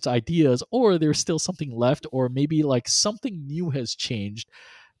for its ideas, or there's still something left, or maybe like something new has changed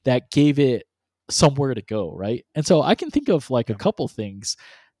that gave it somewhere to go, right? And so I can think of like a Yeah. couple things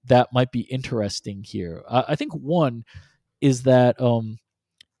that might be interesting here. I think one is that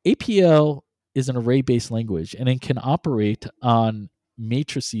APL is an array based language, and it can operate on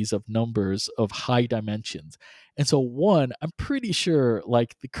matrices of numbers of high dimensions. And so, one, I'm pretty sure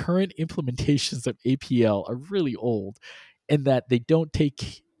like the current implementations of APL are really old. and that they don't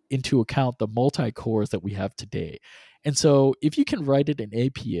take into account the multi cores that we have today. And so, if you can write it in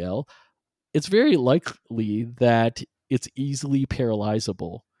APL, it's very likely that it's easily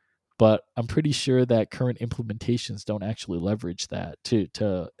parallelizable. But I'm pretty sure that current implementations don't actually leverage that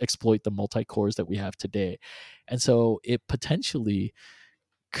to exploit the multi cores that we have today. And so it potentially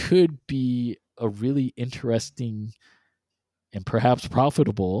could be a really interesting and perhaps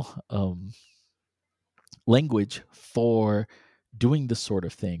profitable language for doing this sort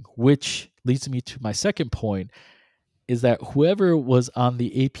of thing, which leads me to my second point is that whoever was on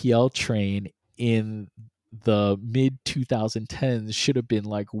the APL train in the mid 2010s should have been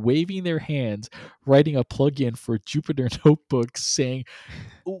like waving their hands, writing a plugin for Jupyter notebooks saying,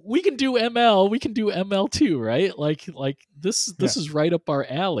 we can do ML, we can do ML too, right? Like Yeah. this is right up our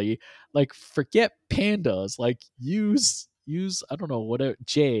alley. Like forget pandas, like use I don't know, whatever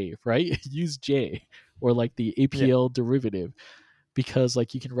J, right? Use J or like the Yeah. APL derivative because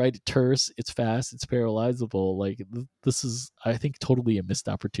like you can write it terse, it's fast, it's parallelizable. Like this is I think totally a missed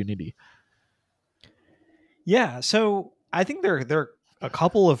opportunity. Yeah. So I think there are a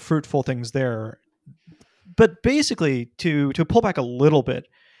couple of fruitful things there. But basically, to pull back a little bit,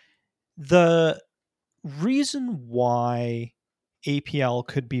 the reason why APL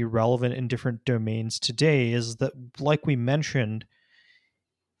could be relevant in different domains today is that, like we mentioned,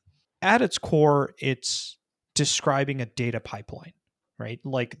 at its core, it's describing a data pipeline, right?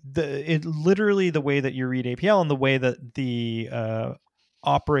 Like it literally the way that you read APL and the way that the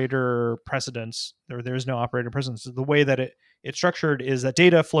operator precedence, or there's no operator precedence, the way that it's structured is that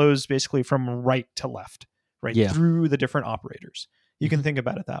data flows basically from right to left, right, Yeah. through the different operators. You can Hmm. think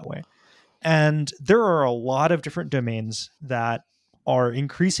about it that way. And there are a lot of different domains that are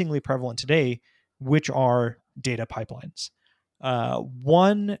increasingly prevalent today, which are data pipelines.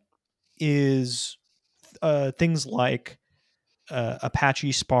 One is things like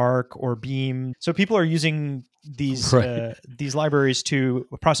Apache Spark or Beam. So people are using Right. these libraries to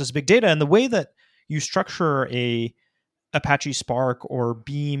process big data, and the way that you structure a Apache Spark or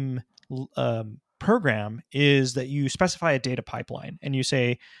Beam program is that you specify a data pipeline and you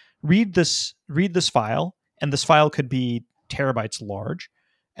say, read this file, and this file could be terabytes large,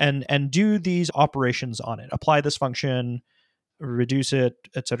 and do these operations on it. Apply this function, reduce it,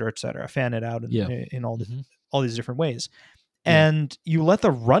 et cetera, fan it out Yeah. in Hmm. all these different ways. Yeah. And you let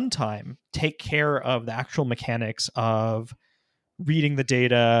the runtime take care of the actual mechanics of reading the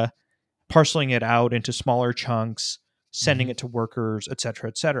data, parceling it out into smaller chunks, sending Hmm. it to workers, et cetera,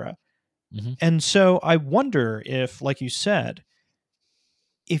 et cetera. Hmm. And so I wonder if, like you said,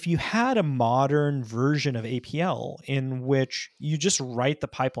 if you had a modern version of APL in which you just write the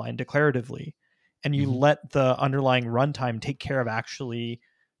pipeline declaratively and you Hmm. let the underlying runtime take care of actually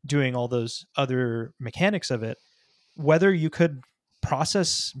doing all those other mechanics of it, whether you could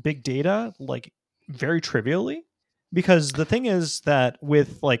process big data like very trivially. Because the thing is that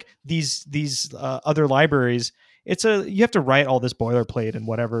with like these other libraries, it's a you have to write all this boilerplate and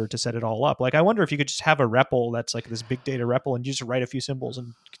whatever to set it all up. Like I wonder if you could just have a REPL that's like this big data REPL and you just write a few symbols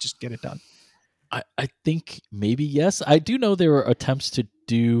and just get it done. I think maybe yes. I do know there were attempts to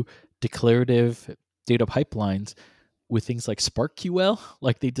do declarative data pipelines with things like SparkQL.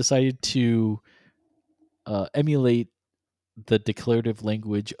 Like they decided to emulate the declarative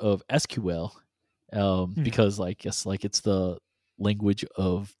language of SQL Mhm. because like guess like it's the language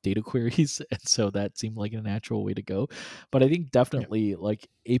of data queries, and so that seemed like a natural way to go. But I think Yeah. definitely like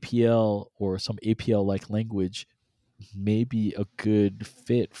APL or some APL like language may be a good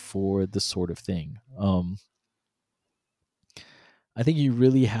fit for this sort of thing. I think you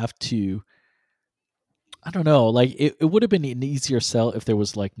really have to. I don't know. Like it would have been an easier sell if there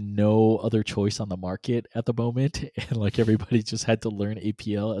was like no other choice on the market at the moment, and like everybody just had to learn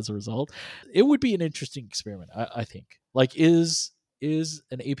APL as a result. It would be an interesting experiment. I think. Like, is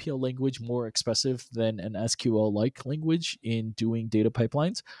an APL language more expressive than an SQL like language in doing data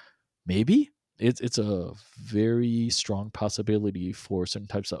pipelines? Maybe. It's a very strong possibility for certain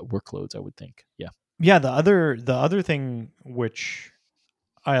types of workloads. I would think. Yeah. Yeah, the other thing which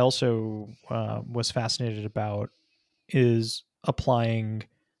I also was fascinated about is applying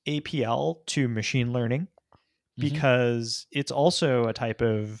APL to machine learning, Hmm. because it's also a type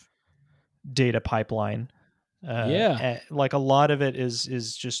of data pipeline. Yeah. Like a lot of it is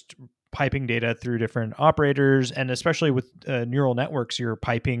just piping data through different operators, and especially with neural networks, you're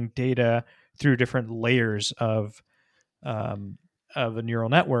piping data through different layers um, of a neural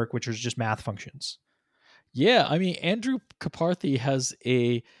network, which is just math functions. Yeah, I mean, Andrew Kaparthi has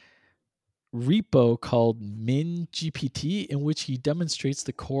a repo called MinGPT in which he demonstrates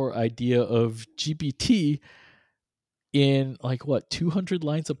the core idea of GPT in like what 200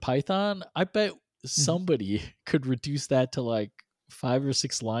 lines of Python, I bet Mhm. somebody could reduce that to like 5 or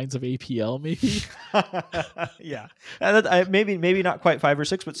 6 lines of APL, maybe. Yeah, maybe not quite 5 or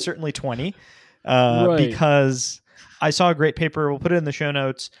 6, but certainly 20. Right. Because I saw a great paper. We'll put it in the show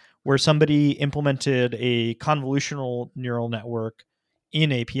notes where somebody implemented a convolutional neural network in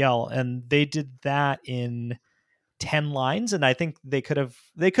APL, and they did that in 10 lines. And I think they could have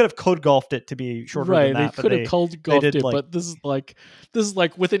code golfed it to be shorter than Right. They that, but could have cold they golfed did it, like, but this is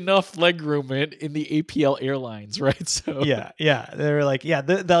like with enough leg room in the APL airlines, right? So yeah, they were like, yeah,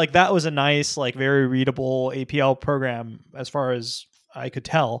 like that was a nice, like very readable APL program as far as I could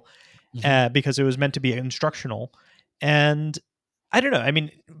tell, mhm. because it was meant to be instructional. And I don't know. I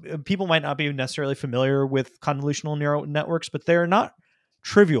mean, people might not be necessarily familiar with convolutional neural networks, but they're not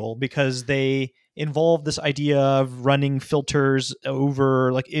trivial because they involve this idea of running filters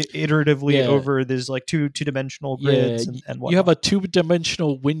over, like, iteratively Yeah. over these like two-dimensional Yeah, grids and you have whatnot. a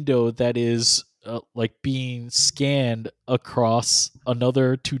two-dimensional window that is like being scanned across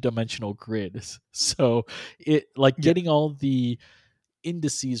another two-dimensional grid. So it like Yeah, getting all the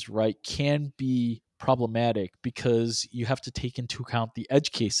indices right can be problematic because you have to take into account the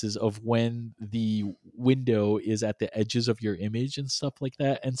edge cases of when the window is at the edges of your image and stuff like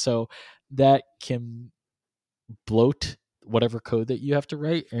that. And so that can bloat whatever code that you have to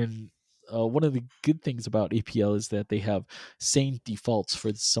write. And one of the good things about APL is that they have sane defaults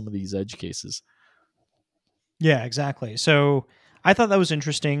for some of these edge cases. yeah, exactly. So I thought that was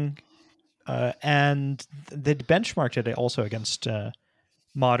interesting, and they benchmarked it also against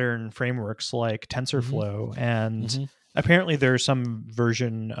modern frameworks like Hmm. TensorFlow. And Hmm. apparently, there's some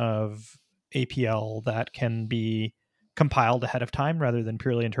version of APL that can be compiled ahead of time rather than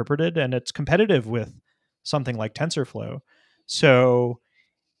purely interpreted, and it's competitive with something like TensorFlow. So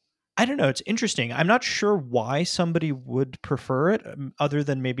I don't know. It's interesting. I'm not sure why somebody would prefer it, other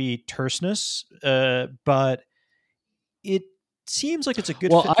than maybe terseness, but it seems like it's a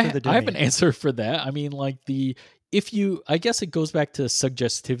good Well, fit for the I have an domain. answer for that. I mean, like the if you I guess it goes back to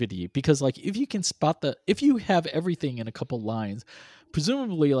suggestivity because like if you can spot the if you have everything in a couple lines,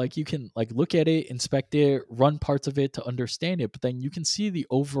 presumably like you can like look at it, inspect it, run parts of it to understand it, but then you can see the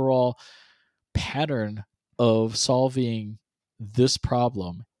overall pattern of solving this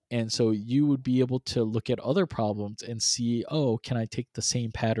problem. And so you would be able to look at other problems and see, oh, can I take the same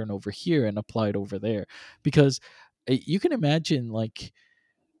pattern over here and apply it over there? Because you can imagine like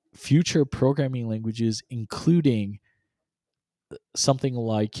future programming languages, including something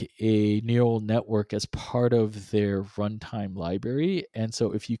like a neural network as part of their runtime library. And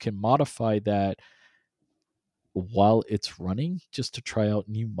so if you can modify that while it's running just to try out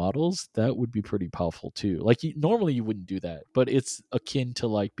new models, that would be pretty powerful too. Like normally you wouldn't do that, but it's akin to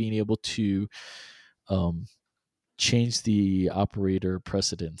like being able to um, change the operator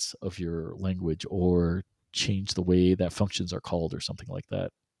precedence of your language or change the way that functions are called or something like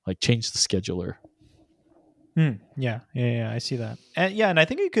that. Like change the scheduler. Yeah, I see that. And yeah, and I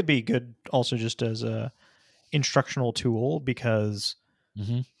think it could be good also just as a instructional tool, because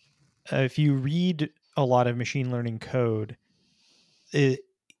Hmm. if you read a lot of machine learning code, it,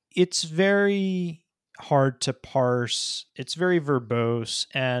 it's very hard to parse. It's very verbose,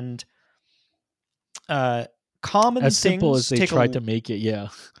 and uh, common As simple as things they take tried a to make it, yeah.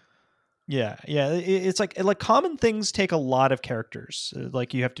 yeah. It's like common things take a lot of characters.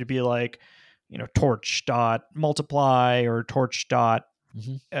 Like you have to be like, torch dot multiply or torch dot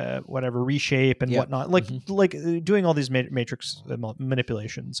Hmm. whatever reshape and Yeah. whatnot, Hmm. doing all these matrix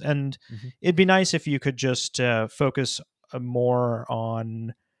manipulations. And Hmm. it'd be nice if you could just focus more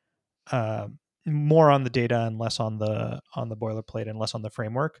on uh, the data and less on the boilerplate and less on the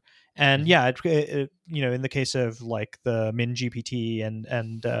framework. And Hmm. yeah, in the case of like the min gpt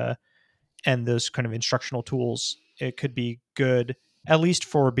and those kind of instructional tools, it could be good, at least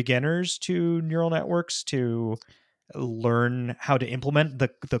for beginners to neural networks, to learn how to implement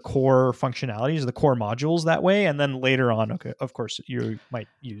the core functionalities, the core modules that way. And then later on, okay, of course, you might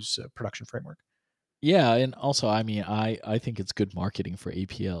use a production framework. Yeah, and also, I mean, I think it's good marketing for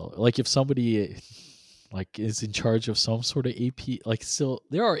APL. Like if somebody like is in charge of some sort of AP, like still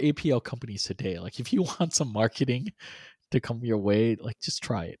there are APL companies today. Like if you want some marketing to come your way, like just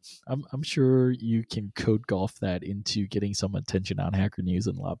try it. I'm sure you can code golf that into getting some attention on Hacker News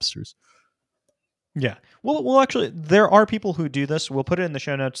and Lobsters. Yeah. Well, actually, there are people who do this. We'll put it in the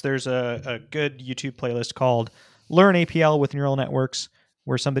show notes. There's a good YouTube playlist called "Learn APL with Neural Networks,"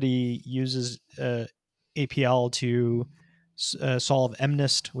 where somebody uses APL to solve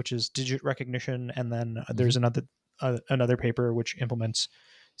MNIST, which is digit recognition, and then Hmm. there's another paper which implements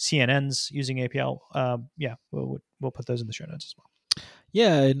CNNs using APL. Yeah, we'll put those in the show notes as well.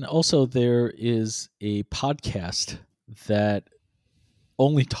 Yeah, and also there is a podcast that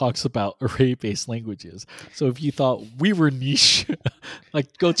only talks about array-based languages. So if you thought we were niche,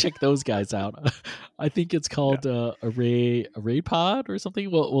 like go check those guys out. I think it's Yeah. called Array Pod or something.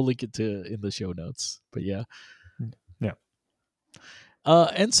 We'll link it to in the show notes. But yeah. Yeah.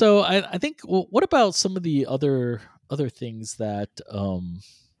 And so I think what about some of the other things that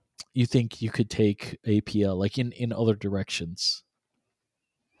you think you could take APL like in other directions?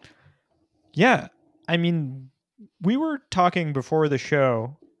 Yeah. I mean, we were talking before the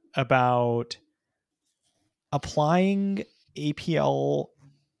show about applying APL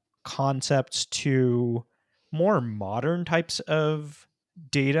concepts to more modern types of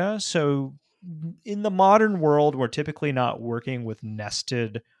data. So, in the modern world, we're typically not working with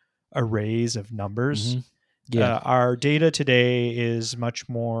nested arrays of numbers. Mm-hmm. Yeah. Our data today is much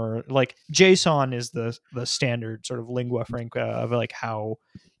more like JSON is the standard sort of lingua franca of like how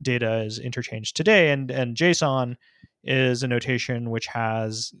data is interchanged today, and JSON is a notation which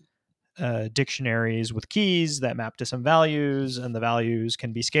has dictionaries with keys that map to some values, and the values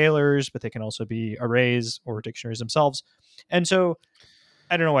can be scalars, but they can also be arrays or dictionaries themselves. And so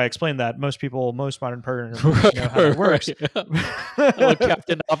I don't know why I explained that. Most modern programmers know how that works. Right. Like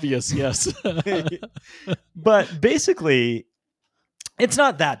Captain Obvious, yes. But basically, it's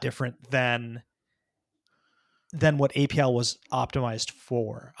not that different than what APL was optimized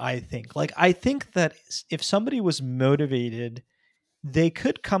for, I think. Like I think that if somebody was motivated, they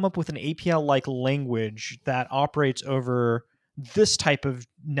could come up with an APL like language that operates over this type of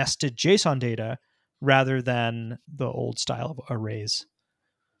nested JSON data rather than the old style of arrays.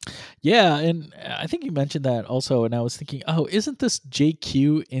 Yeah, and I think you mentioned that also, and I was thinking, oh, isn't this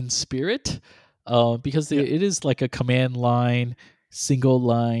JQ in spirit? Because Yeah. it is like a command line, single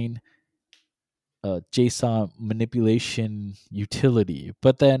line JSON manipulation utility.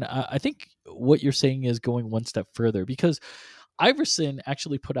 But then I think what you're saying is going one step further because Iverson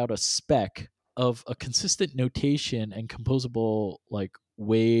actually put out a spec of a consistent notation and composable like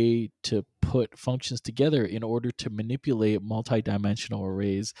way to put functions together in order to manipulate multi-dimensional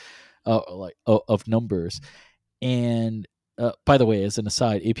arrays of numbers. And by the way, as an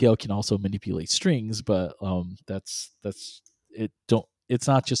aside, APL can also manipulate strings, but that's it. Don't It's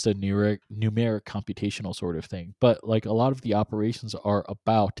not just a numeric computational sort of thing, but like a lot of the operations are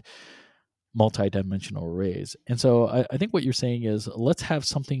about multi-dimensional arrays. And so I think what you're saying is let's have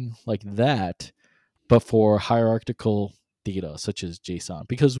something like that, but for hierarchical data such as JSON,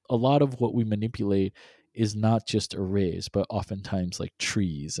 because a lot of what we manipulate is not just arrays, but oftentimes like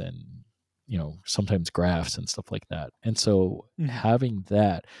trees and sometimes graphs and stuff like that. And so Mhm. having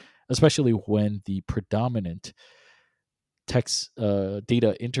that, especially when the predominant text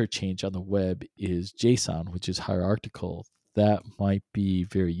data interchange on the web is JSON, which is hierarchical, that might be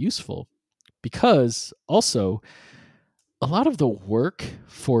very useful because also a lot of the work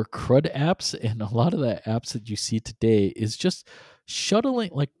for CRUD apps and a lot of the apps that you see today is just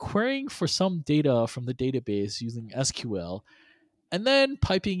shuttling, like querying for some data from the database using SQL and then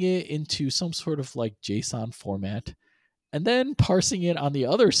piping it into some sort of like JSON format and then parsing it on the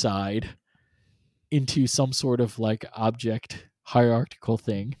other side into some sort of like object hierarchical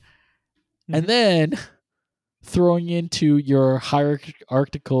thing and Mhm. then throwing into your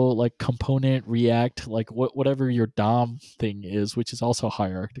hierarchical like component react like whatever your dom thing is, which is also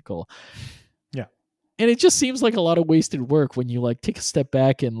hierarchical. Yeah. And it just seems like a lot of wasted work when you like take a step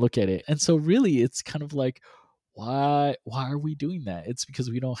back and look at it. And so really it's kind of like why are we doing that? It's because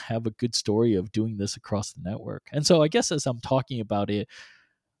we don't have a good story of doing this across the network. And so I guess as I'm talking about it,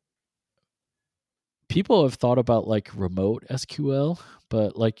 people have thought about like remote SQL,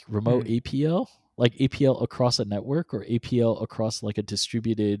 but like remote Mm. APL, like APL across a network or APL across like a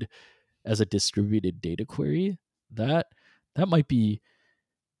distributed data query. That that might be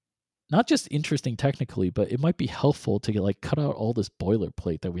not just interesting technically, but it might be helpful to get like cut out all this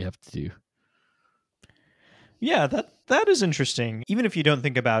boilerplate that we have to do. Yeah, that is interesting. Even if you don't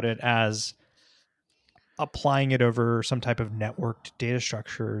think about it as applying it over some type of networked data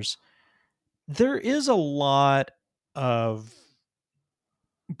structures, there is a lot of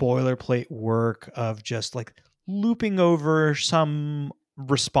boilerplate work of just like looping over some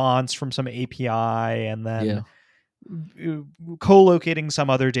response from some API and then Yeah. co-locating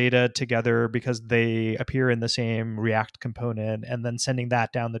some other data together because they appear in the same React component and then sending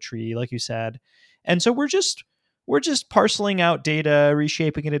that down the tree like you said. And so we're just parceling out data,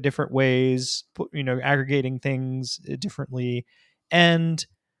 reshaping it in different ways, aggregating things differently. And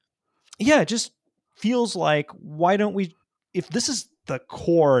yeah, it just feels like why don't we, if this is the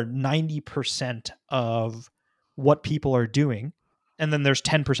core 90% of what people are doing, and then there's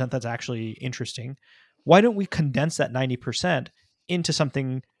 10% that's actually interesting. Why don't we condense that 90% into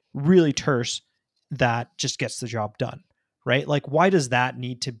something really terse that just gets the job done, right? Like, why does that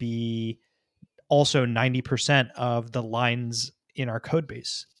need to be also 90% of the lines in our code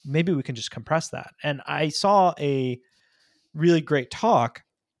base? Maybe we can just compress that. And I saw a really great talk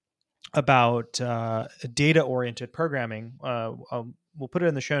about data oriented programming. We'll put it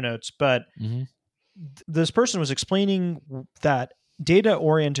in the show notes, but Hmm. this person was explaining that data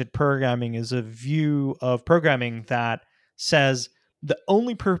oriented programming is a view of programming that says the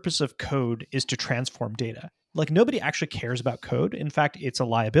only purpose of code is to transform data. Like, nobody actually cares about code. In fact, it's a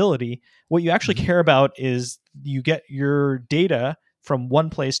liability. What you actually Hmm. care about is you get your data from one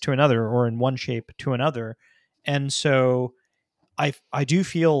place to another, or in one shape to another. And so I do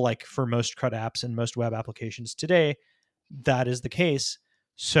feel like for most CRUD apps and most web applications today, that is the case.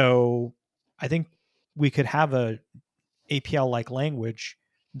 So I think we could have a APL like language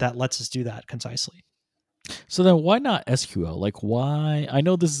that lets us do that concisely. So then why not SQL? Like, why? I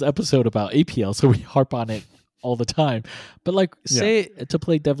know this is an episode about APL, so we harp on it all the time. But like, Yeah. say to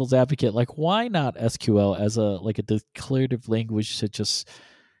play devil's advocate, like, why not SQL as a like a declarative language to just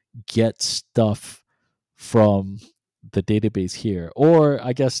get stuff from the database here? Or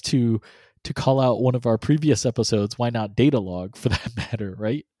I guess to call out one of our previous episodes, why not data log for that matter,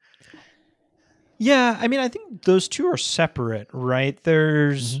 right? Yeah, I mean, I think those two are separate, right?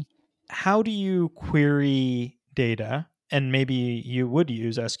 There's Hmm. how do you query data, and maybe you would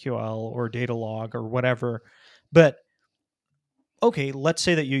use SQL or data log or whatever. But okay, let's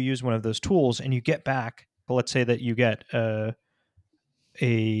say that you use one of those tools and you get back, but let's say that you get a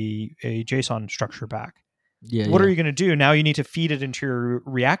JSON structure back. Yeah, What are yeah, you going to do? Now you need to feed it into your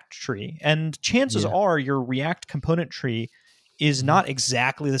React tree. And chances yeah. are your React component tree is Hmm. not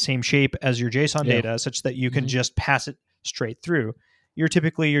exactly the same shape as your JSON Yeah. data, such that you can Hmm. just pass it straight through. You're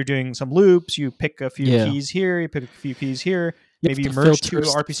doing some loops, you pick a few Yeah. keys here, you pick a few keys here, You have maybe you to merge filter two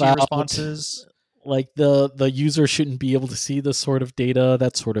stuff RPC out. responses. Like the user shouldn't be able to see this sort of data,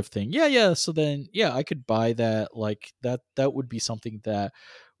 that sort of thing. Yeah, yeah. So then, yeah, I could buy that. Like that would be something that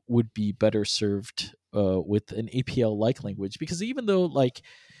would be better served with an APL like language, because even though like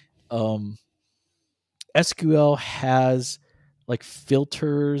um, SQL has like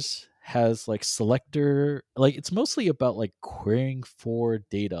filters, has like selector, like it's mostly about like querying for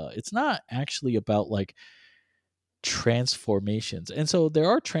data. It's not actually about like transformations. And so there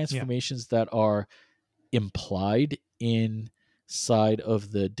are Yeah. transformations that are implied inside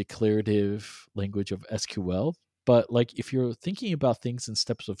of the declarative language of SQL. But like if you're thinking about things in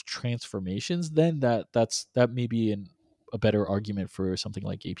steps of transformations, then that may be a better argument for something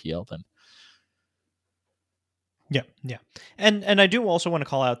like APL then. Yeah. Yeah. And I do also want to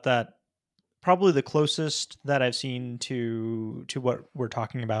call out that probably the closest that I've seen to what we're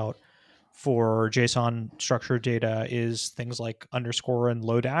talking about for JSON structured data is things like underscore and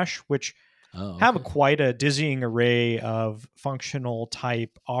Lodash, which Oh, have okay. quite a dizzying array of functional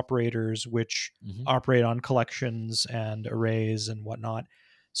type operators which Hmm. operate on collections and arrays and whatnot.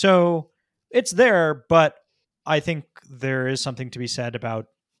 So it's there, but I think there is something to be said about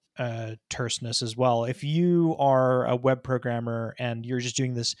terseness as well. If you are a web programmer and you're just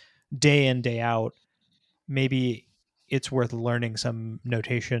doing this day in, day out, maybe it's worth learning some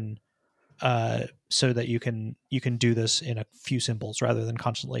notation so that you can do this in a few symbols rather than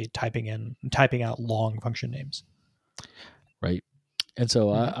constantly typing out long function names. Right. And so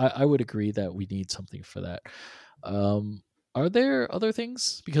Hmm. I would agree that we need something for that. Um, are there other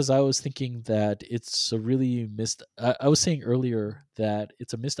things? Because I was thinking that it's a really missed. I was saying earlier that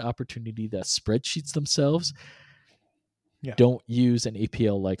it's a missed opportunity that spreadsheets themselves Yeah. don't use an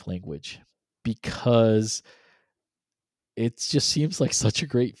APL like language, because it just seems like such a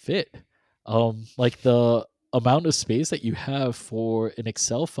great fit. Like the amount of space that you have for an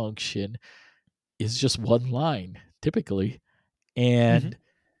Excel function is just one line typically, Hmm. and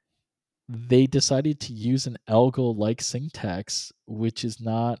they decided to use an algo like syntax, which is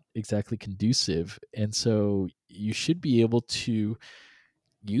not exactly conducive. And so you should be able to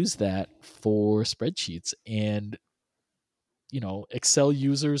use that for spreadsheets. And, Excel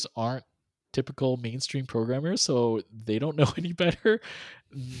users aren't typical mainstream programmers, so they don't know any better.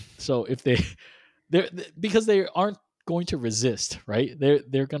 So if they're because they aren't going to resist, right?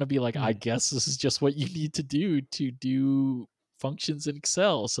 They're going to be like, I Mm. guess this is just what you need to do functions in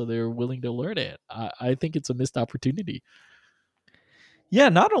Excel, so they're willing to learn it. I think it's a missed opportunity. Yeah,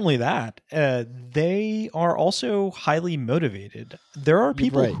 not only that, they are also highly motivated. There are You're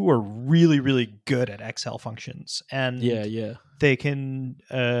people right. who are really, really good at Excel functions, Yeah, and yeah. they can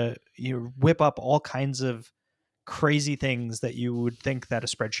whip up all kinds of crazy things that you would think that a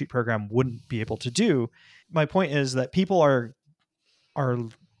spreadsheet program wouldn't be able to do. My point is that people are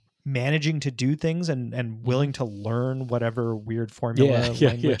managing to do things and Hmm. willing to learn whatever weird Yeah, formula yeah, yeah,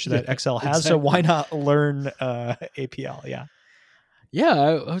 language yeah. that Excel has. So why Exactly. not learn APL? Yeah. Yeah,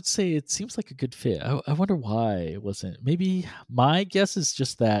 I would say it seems like a good fit. I wonder why it wasn't. Maybe my guess is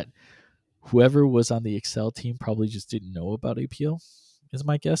just that whoever was on the Excel team probably just didn't know about APL. Is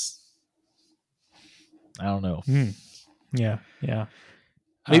my guess. I don't know. Hmm. Yeah. Yeah.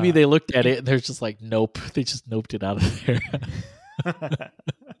 Maybe Uh, they looked at in- it and they're just like, nope. They just noped it out of there.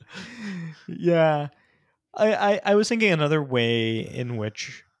 yeah. I was thinking another way in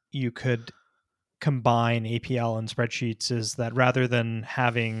which you could combine APL and spreadsheets is that rather than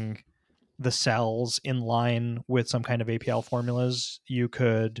having the cells in line with some kind of APL formulas, you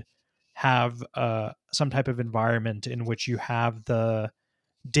could have some type of environment in which you have the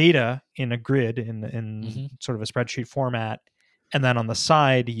data in a grid in Hmm. sort of a spreadsheet format, and then on the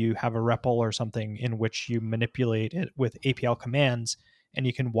side you have a REPL or something in which you manipulate it with APL commands, and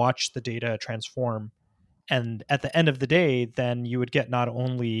you can watch the data transform. And at the end of the day, then you would get not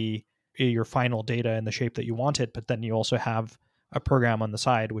only your final data in the shape that you wanted, but then you also have a program on the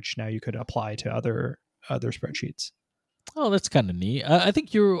side which now you could apply to other spreadsheets. Oh, that's kind of neat. I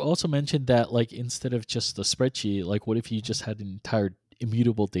think you also mentioned that, like, instead of just the spreadsheet, like, what if you just had an entire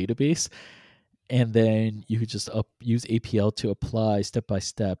immutable database, and then you could just use APL to apply step by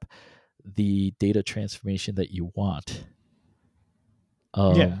step the data transformation that you want. Yeah,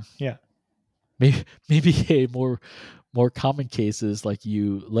 Um, yeah, maybe a more common case is like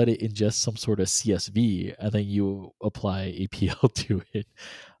you let it ingest some sort of CSV and then you apply APL to it,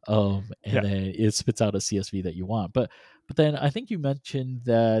 and yeah. then it spits out a CSV that you want. But then I think you mentioned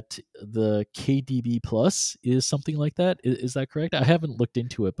that the KDB plus is something like that. Is that correct? I haven't looked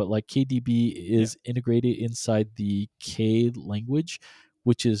into it, but like KDB Yeah. is integrated inside the K language,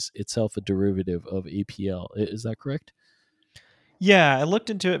 which is itself a derivative of APL. Is that correct? Yeah, I looked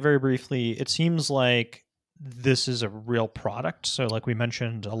into it very briefly. It seems like this is a real product. So, like we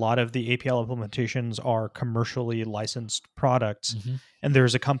mentioned, a lot of the APL implementations are commercially licensed products. Hmm. And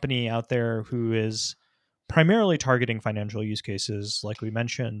there's a company out there who is primarily targeting financial use cases, like we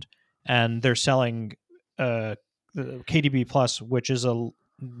mentioned. And they're selling the KDB Plus, which is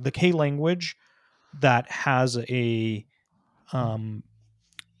the K language that has a um,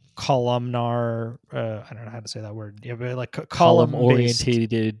 columnar, I don't know how to say that word, yeah, but like Column column based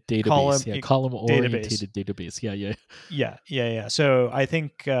orientated database. column Yeah, column database. orientated database. Yeah, yeah. Yeah, yeah, yeah. So I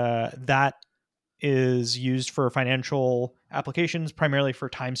think that is used for financial applications, primarily for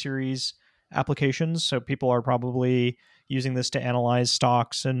time series applications. So people are probably using this to analyze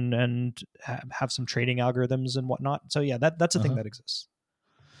stocks and have some trading algorithms and whatnot. So yeah, that's a thing Uh-huh. that exists.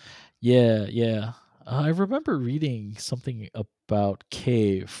 Yeah, yeah. I remember reading something about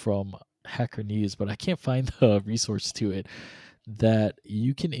K from Hacker News, but I can't find the resource to it, that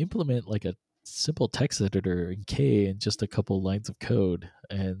you can implement like a simple text editor in K in just a couple lines of code.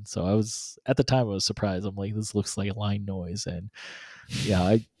 And so I was at the time I was surprised. I'm like, this looks like line noise. And yeah,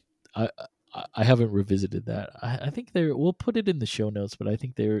 I I haven't revisited that. I think there we'll put it in the show notes, but I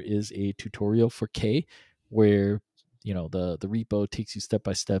think there is a tutorial for K where the repo takes you step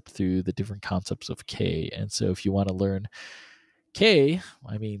by step through the different concepts of K. And so if you want to learn K,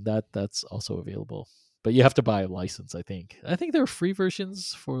 I mean that's also available. But you have to buy a license, I think. I think there are free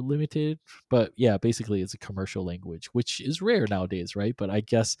versions for limited, but yeah, basically it's a commercial language, which is rare nowadays, right? But I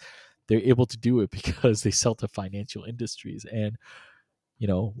guess they're able to do it because they sell to financial industries, and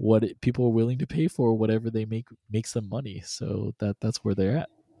people are willing to pay for whatever they makes them money. So that's where they're at.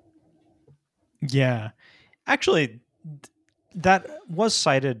 Yeah, actually, that was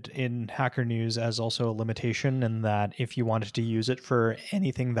cited in Hacker News as also a limitation, in that if you wanted to use it for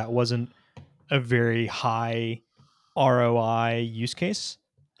anything that wasn't a very high ROI use case,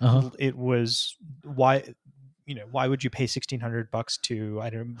 Uh-huh. it was why why would you pay $1,600 to, I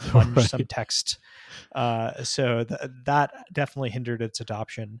don't know, munge some Right. text? So that definitely hindered its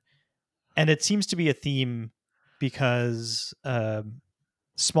adoption, and it seems to be a theme because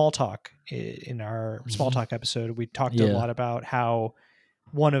small talk in our small Hmm. talk episode, we talked a Yeah. lot about how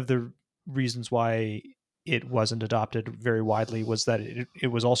one of the reasons why it wasn't adopted very widely was that it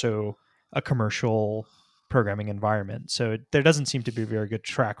was also a commercial programming environment. So there doesn't seem to be a very good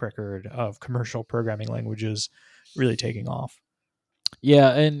track record of commercial programming languages really taking off. Yeah,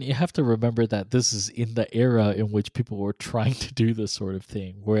 and you have to remember that this is in the era in which people were trying to do this sort of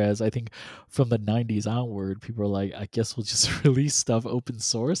thing. Whereas I think from the 90s onward, people are like, I guess we'll just release stuff open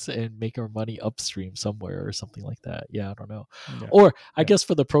source and make our money upstream somewhere or something like that. Yeah, I don't know. Yeah. Or I Yeah. guess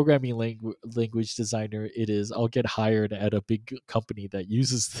for the programming language designer, it is I'll get hired at a big company that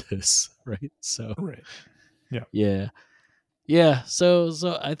uses this, right? So, Right. Yeah. yeah. Yeah, so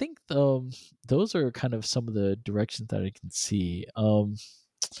I think those are kind of some of the directions that I can see.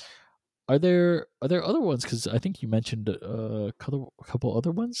 Are there other ones? Because I think you mentioned a couple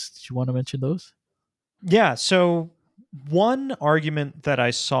other ones. Did you want to mention those? Yeah. So one argument that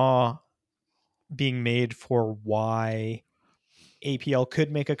I saw being made for why APL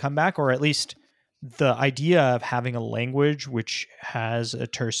could make a comeback, or at least the idea of having a language which has a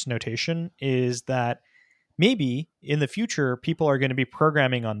terse notation, is that maybe in the future people are going to be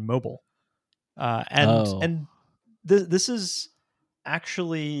programming on mobile, and Oh, this is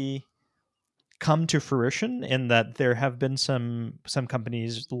actually come to fruition in that there have been some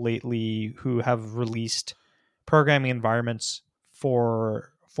companies lately who have released programming environments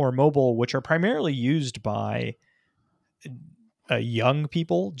for mobile which are primarily used by young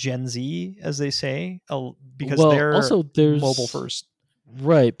people, Gen Z as they say, because well, they're also mobile there's first.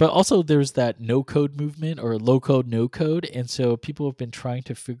 right, but also there's that no code movement or low code, no code. And so people have been trying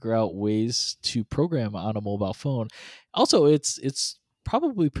to figure out ways to program on a mobile phone. Also, it's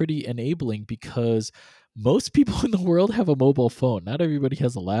probably pretty enabling because most people in the world have a mobile phone. Not everybody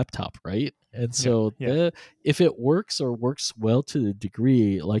has a laptop, right? And Yeah, so yeah. the if it works or works well to the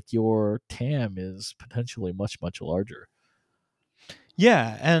degree, like your TAM is potentially much, much larger.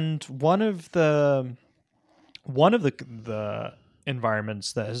 Yeah, and one of the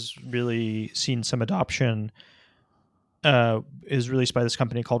environments that has really seen some adoption is released by this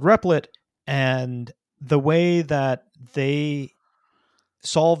company called Replit, and the way that they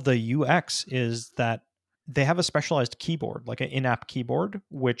solve the UX is that they have a specialized keyboard, like an in-app keyboard,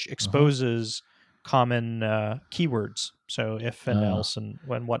 which Uh-huh. exposes common keywords, so if and Uh, else and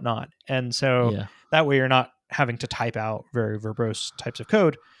whatnot, and so yeah. that way you're not having to type out very verbose types of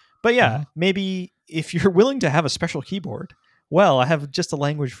code. But yeah, Uh-huh. maybe if you're willing to have a special keyboard, well, I have just a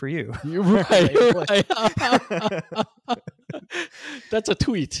language for you. You're right, Right? you're Like, right. That's a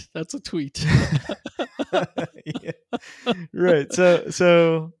tweet. That's a tweet. yeah. Right.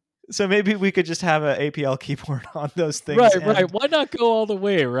 So maybe we could just have an APL keyboard on those things Right, right. and Why not go all the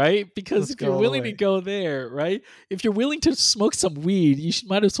way, right? Because let's if you're go all the willing to way. go there, right? If you're willing to smoke some weed,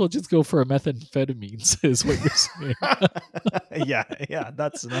 might as well just go for a methamphetamines, is what you're saying. Yeah, yeah,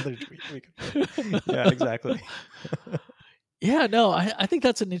 that's another tweet we could put. Yeah, exactly. Yeah, no, I think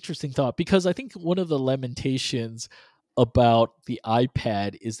that's an interesting thought because I think one of the lamentations about the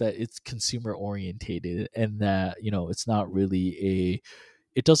iPad is that it's consumer orientated and that, it's not really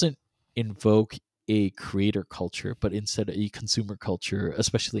it doesn't invoke a creator culture, but instead a consumer culture,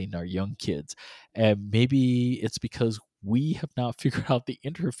 especially in our young kids. And maybe it's because we have not figured out the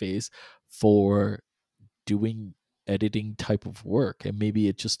interface for doing editing type of work. And maybe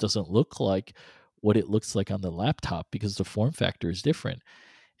it just doesn't look like what it looks like on the laptop because the form factor is different.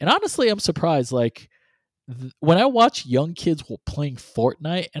 And honestly, I'm surprised. Like, when I watch young kids playing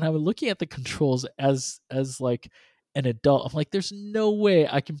Fortnite and I'm looking at the controls as like an adult, I'm like, there's no way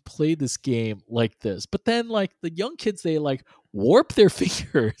I can play this game like this. But then like the young kids, they like warp their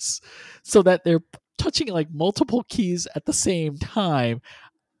fingers so that they're touching like multiple keys at the same time,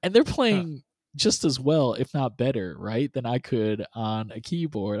 and they're Huh. playing just as well, if not better, right, than I could on a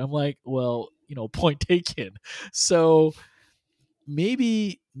keyboard. I'm like, well, point taken. So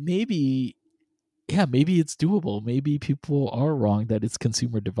maybe yeah, maybe it's doable. Maybe people are wrong that it's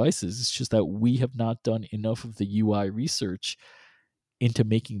consumer devices. It's just that we have not done enough of the UI research into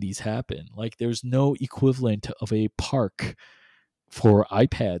making these happen. Like there's no equivalent of a park for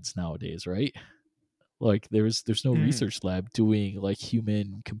iPads nowadays, right? Like there's no Mm. research lab doing like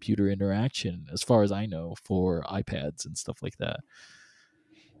human computer interaction as far as I know for iPads and stuff like that.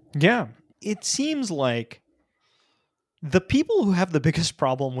 Yeah. It seems like the people who have the biggest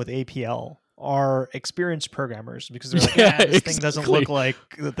problem with APL are experienced programmers because they're like, Yeah, this thing doesn't exactly. look like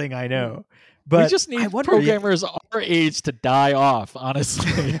the thing I know. We But just I need wonder, yeah, programmers our age to die off,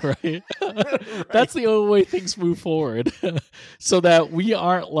 honestly, right? right. That's the only way things move forward. So that we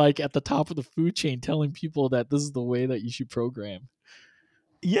aren't like at the top of the food chain telling people that this is the way that you should program.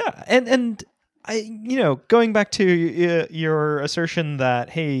 Yeah, and I, going back to your assertion that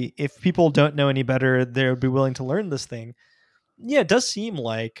hey, if people don't know any better, they would be willing to learn this thing. Yeah, it does seem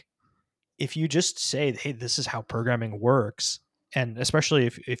like if you just say, hey, this is how programming works, And especially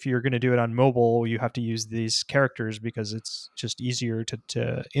if you're going to do it on mobile, you have to use these characters because it's just easier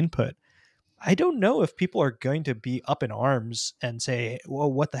to input. I don't know if people are going to be up in arms and say,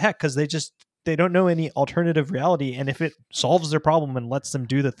 well, what the heck? Because they don't know any alternative reality. And if it solves their problem and lets them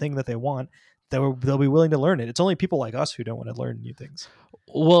do the thing that they want, they'll be willing to learn it. It's only people like us who don't want to learn new things.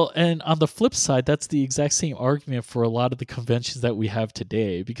 Well, and on the flip side, that's the exact same argument for a lot of the conventions that we have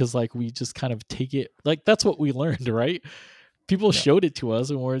today, because like we just kind of take it like that's what we learned, right? People Yeah. showed it to us,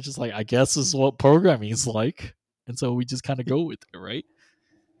 and we're just like, I guess this is what programming is like, and so we just kind of go with it, right?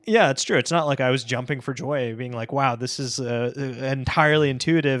 Yeah, it's true. It's not like I was jumping for joy, being like, "Wow, this is entirely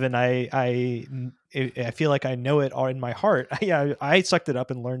intuitive," and I feel like I know it all in my heart. Yeah, I sucked it up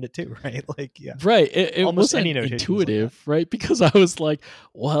and learned it too, right? Like, yeah, Right. It almost any wasn't notation is like that. intuitive, right? Because I was like,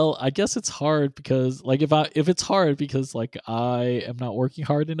 well, I guess it's hard because like if it's hard because like I am not working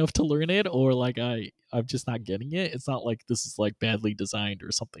hard enough to learn it, or like I'm just not getting it. It's not like this is like badly designed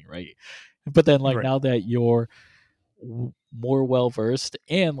or something, right? But then like Right. now that you're more well versed,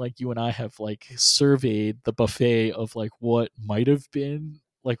 and like you and I have like surveyed the buffet of like what might have been,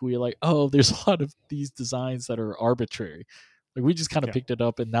 like we're like, oh, there's a lot of these designs that are arbitrary. Like we just kind of Yeah. picked it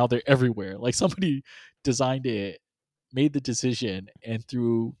up and now they're everywhere. Like somebody designed it, made the decision, and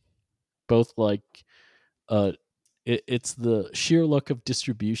through both like uh it's the sheer luck of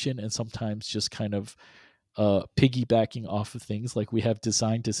distribution and sometimes just kind of piggybacking off of things. Like we have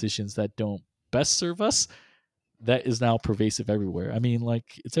design decisions that don't best serve us, that is now pervasive everywhere. I mean,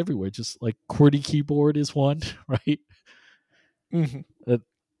 like it's everywhere. Just like QWERTY keyboard is one, right? Hmm. Uh,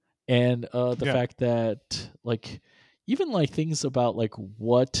 and the Yeah. fact that like even like things about like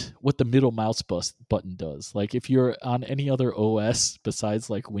what the middle mouse button does. Like if you're on any other OS besides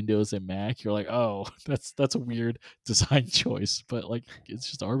like Windows and Mac, you're like, oh, that's a weird design choice, but like it's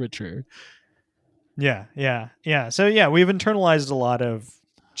just arbitrary. Yeah. Yeah. Yeah. So yeah, we've internalized a lot of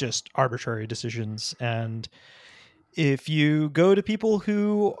just arbitrary decisions, and if you go to people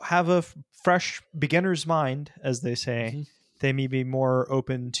who have a fresh beginner's mind, as they say, Hmm. they may be more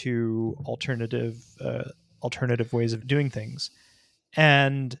open to alternative ways of doing things.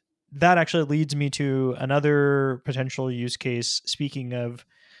 And that actually leads me to another potential use case. Speaking of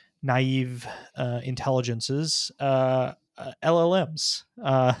naive intelligences, LLMs.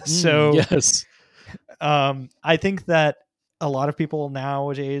 Yes. I think that a lot of people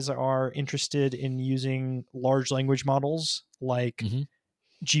nowadays are interested in using large language models like Hmm.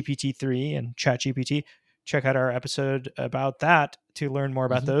 GPT-3 and ChatGPT. Check out our episode about that to learn more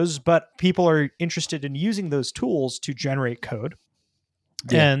about Hmm. those. But people are interested in using those tools to generate code.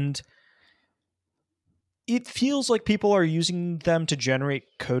 Yeah. And it feels like people are using them to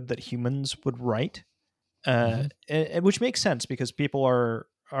generate code that humans would write, Hmm. which makes sense because people are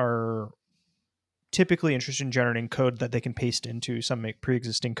typically interested in generating code that they can paste into some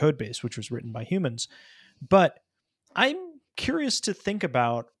pre-existing code base, which was written by humans. But I'm curious to think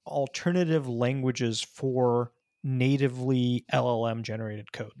about alternative languages for natively LLM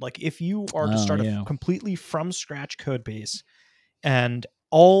generated code. Like if you are to Oh start a yeah. completely from scratch code base and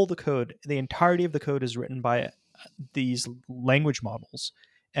all the code, the entirety of the code is written by these language models,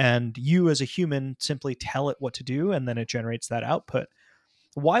 and you as a human simply tell it what to do and then it generates that output.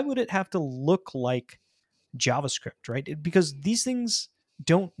 Why would it have to look like JavaScript, right? Because these things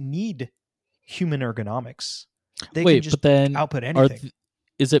don't need human ergonomics. They can Wait, just but then output are anything.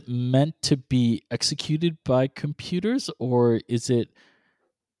 is it meant to be executed by computers, or is it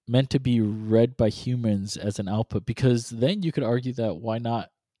meant to be read by humans as an output? Because then you could argue that why not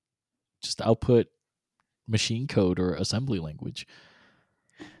just output machine code or assembly language?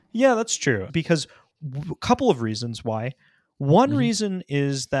 Yeah, that's true. Because a couple of reasons why. One Hmm. reason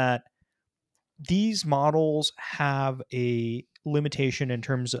is that these models have a limitation in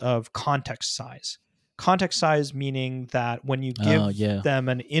terms of context size. Context size meaning that when you Oh give yeah. them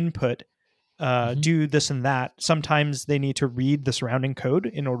an input, Hmm. do this and that, sometimes they need to read the surrounding code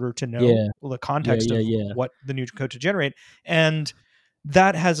in order to know Yeah. the Yeah. context Yeah. of Yeah. what the new code to generate. And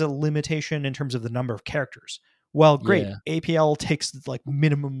that has a limitation in terms of the number of characters. Well, great. Yeah. APL takes like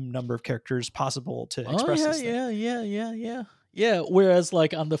minimum number of characters possible to Oh express yeah. this thing. Yeah. Yeah. Yeah. Yeah. Yeah. Whereas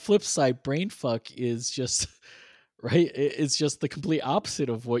like on the flip side, brainfuck is just right. It's just the complete opposite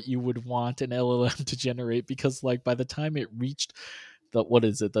of what you would want an LLM to generate, because like by the time it reached the what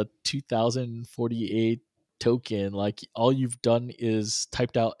is it, the 2048 token, like all you've done is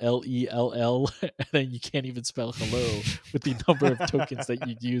typed out LELL and then you can't even spell hello with the number of tokens that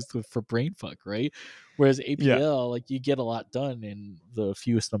you used for brainfuck, right? Whereas Yeah. APL, like you get a lot done in the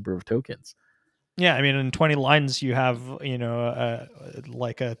fewest number of tokens. Yeah, I mean, in 20 lines, you have,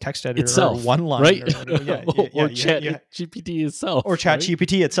 like a text editor or Itself, one line right? or whatever. Yeah, yeah, yeah. Or Chat GPT Or itself, Chat right?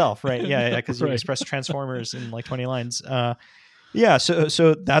 GPT itself, right? Yeah, because you Right. express transformers in like 20 lines. Yeah,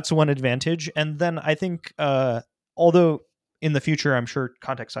 so that's one advantage. And then I think, although in the future, I'm sure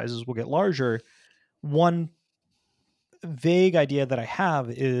context sizes will get larger, one vague idea that I have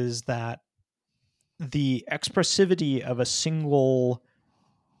is that the expressivity of a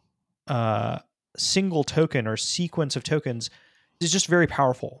uh, single token or sequence of tokens is just very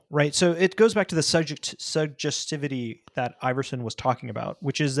powerful, right? So it goes back to the suggestivity that Iverson was talking about,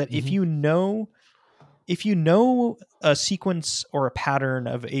 which is that Hmm. if you know a sequence or a pattern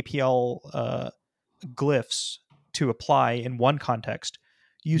of APL glyphs to apply in one context,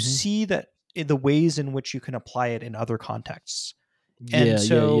 you Hmm. see that the ways in which you can apply it in other contexts. And Yeah, yeah, yeah.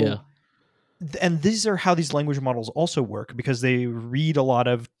 so, and these are how these language models also work, because they read a lot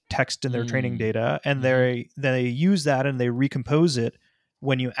of text in their training Mm. data, and Hmm. they use that and they recompose it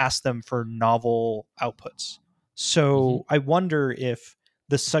when you ask them for novel outputs. Hmm. So I wonder if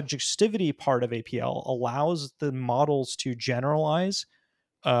the suggestivity part of APL allows the models to generalize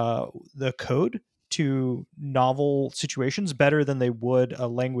the code to novel situations better than they would a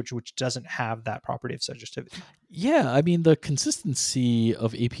language which doesn't have that property of suggestivity. Yeah, I mean, the consistency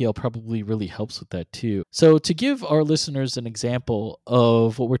of APL probably really helps with that too. So, to give our listeners an example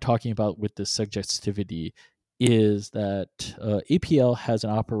of what we're talking about with the suggestivity, is that APL has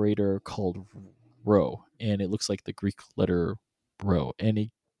an operator called rho, and it looks like the Greek letter rho, and it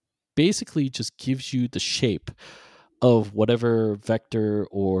basically just gives you the shape of whatever vector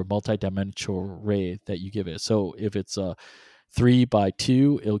or multidimensional array that you give it. So, if it's a 3 by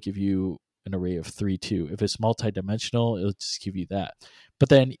 2, it'll give you an array of 3, 2. If it's multidimensional, it'll just give you that. But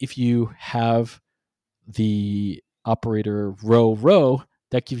then if you have the operator row row,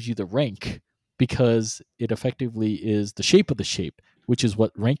 that gives you the rank, because it effectively is the shape of the shape, which is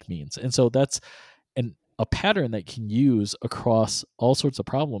what rank means. And so that's a pattern that you can use across all sorts of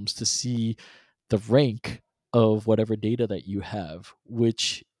problems to see the rank of whatever data that you have,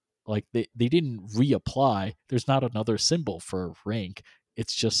 which, like, they didn't reapply. There's not another symbol for rank.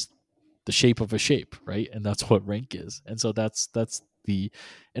 It's just the shape of a shape, right? And that's what rank is. And so that's the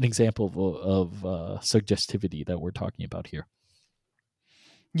an example of suggestivity that we're talking about here.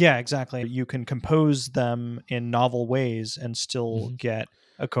 Yeah, exactly. You can compose them in novel ways and still Hmm. get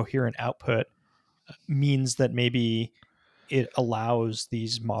a coherent output, means that maybe it allows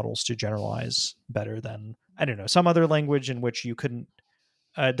these models to generalize better than, I don't know, some other language in which you couldn't,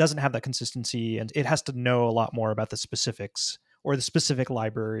 it doesn't have that consistency, and it has to know a lot more about the specifics or the specific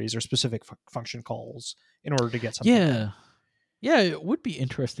libraries or specific function calls in order to get something done. Yeah, yeah, it would be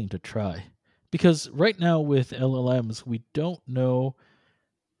interesting to try, because right now with LLMs, we don't know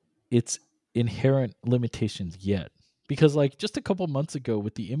its inherent limitations yet. Because, like, just a couple months ago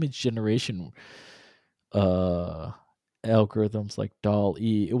with the image generation uh algorithms like doll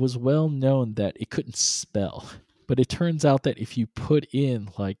E, it was well known that it couldn't spell. But it turns out that if you put in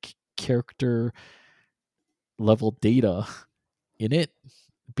like character level data in it,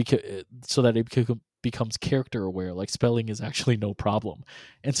 because so that it becomes character aware, like spelling is actually no problem.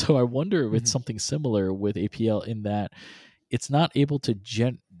 And so I wonder if it's Mhm. something similar with APL, in that it's not able to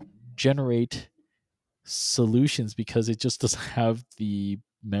generate solutions because it just doesn't have the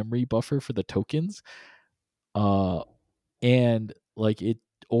memory buffer for the tokens. uh and like it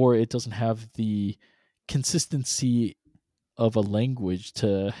or it doesn't have the consistency of a language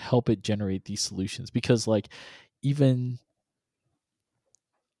to help it generate these solutions, because, like, even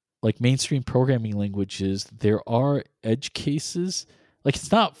like mainstream programming languages, there are edge cases. Like,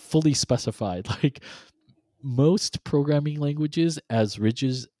 it's not fully specified. Like, most programming languages, as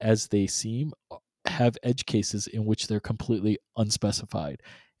rigid as they seem, have edge cases in which they're completely unspecified,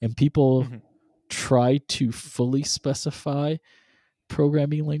 and people Mhm. try to fully specify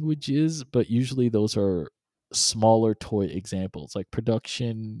programming languages, but usually those are smaller toy examples. Like,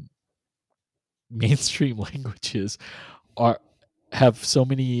 production mainstream languages are have so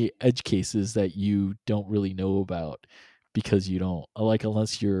many edge cases that you don't really know about, because you don't, like,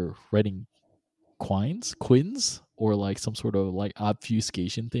 unless you're writing quins or like some sort of like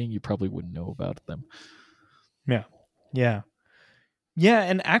obfuscation thing, you probably wouldn't know about them. Yeah. Yeah. Yeah,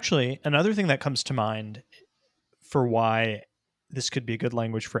 and actually, another thing that comes to mind for why this could be a good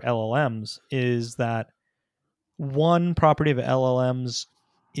language for LLMs is that one property of LLMs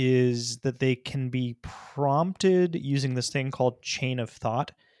is that they can be prompted using this thing called chain of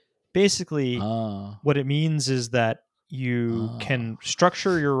thought. Basically, Ah, what it means is that you ah. can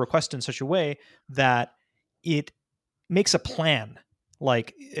structure your request in such a way that it makes a plan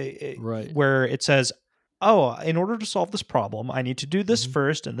like Right. where it says, oh, in order to solve this problem, I need to do this Hmm.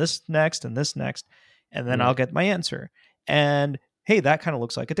 first and this next and this next, and then I'll Right. get my answer. And hey, that kind of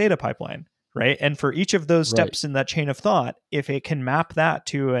looks like a data pipeline, right? And for each of those Right. steps in that chain of thought, if it can map that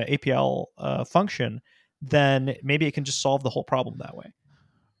to an APL function, then maybe it can just solve the whole problem that way.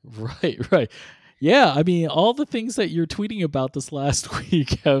 Right, right. Yeah, I mean, all the things that you're tweeting about this last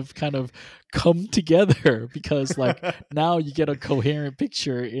week have kind of come together because like now you get a coherent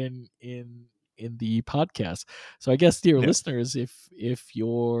picture in the podcast. So I guess dear Yeah. listeners, if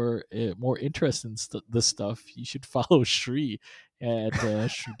you're more interested in this stuff, you should follow Shri at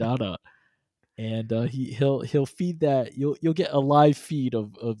Shridata, and he'll feed that. You'll get a live feed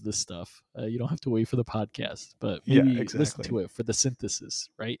of this stuff. You don't have to wait for the podcast, but Yeah, maybe listen exactly. to it for the synthesis,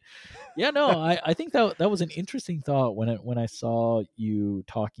 right? Yeah, no, I think that was an interesting thought when I saw you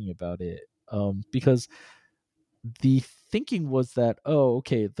talking about it, because the thinking was that, oh,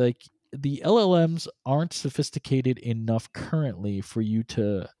 okay, like the LLMs aren't sophisticated enough currently for you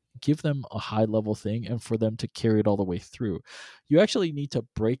to give them a high level thing and for them to carry it all the way through. You actually need to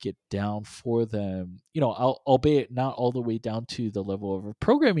break it down for them, albeit not all the way down to the level of a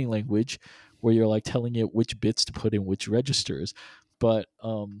programming language where you're like telling it which bits to put in which registers, but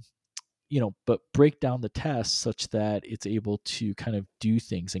but break down the task such that it's able to kind of do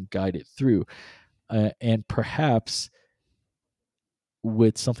things and guide it through. And perhaps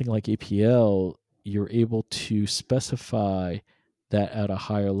with something like APL, you're able to specify that at a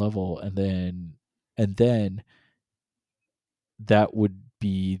higher level, and then that would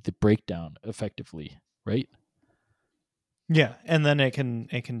be the breakdown effectively, right? Yeah, and then it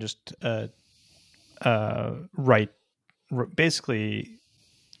can just write basically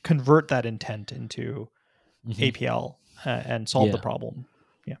convert that intent into Hmm. APL and solve the Yeah. problem.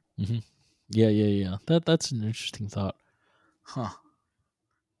 Yeah, Hmm. Yeah, yeah, yeah. That's an interesting thought, huh?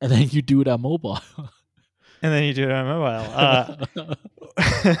 And then you do it on mobile. and then you do it on mobile.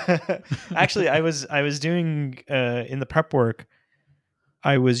 Actually, I was doing in the prep work.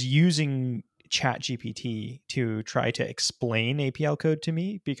 I was using Chat GPT to try to explain APL code to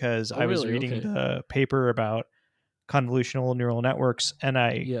me because Oh, I was really? reading Okay. the paper about convolutional neural networks and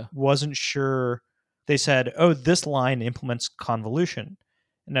I Yeah. wasn't sure. They said, oh, this line implements convolution.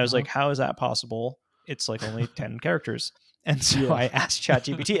 And I Uh was huh. like, how is that possible? It's like only 10 characters. And so Yeah. I asked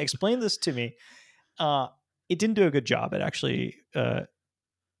ChatGPT, explain this to me. Uh, it didn't do a good job. It actually,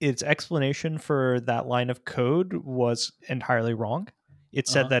 its explanation for that line of code was entirely wrong. It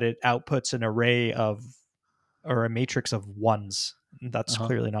Uh said huh. that it outputs an array of or a matrix of ones. Uh That's huh.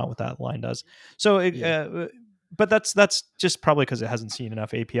 clearly not what that line does. So, Yeah. but that's just probably because it hasn't seen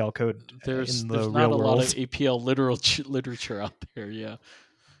enough APL code There's in the there's not real a lot of world. APL literature out there. Yeah.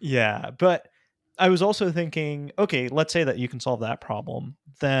 Yeah, but I was also thinking, okay, let's say that you can solve that problem.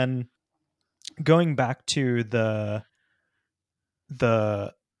 Then going back to the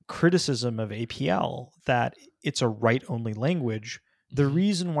criticism of APL that it's a write only language, the Hmm.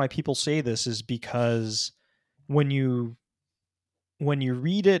 reason why people say this is because when you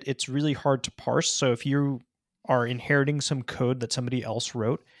read it, it's really hard to parse. So if you are inheriting some code that somebody else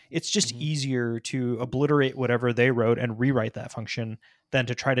wrote, it's just Hmm. easier to obliterate whatever they wrote and rewrite that function than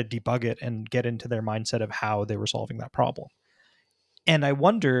to try to debug it and get into their mindset of how they were solving that problem. And I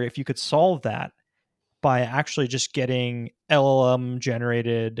wonder if you could solve that by actually just getting LLM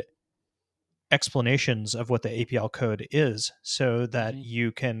generated explanations of what the APL code is so that Hmm.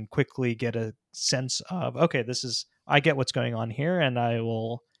 you can quickly get a sense of, okay, this is, I get what's going on here and I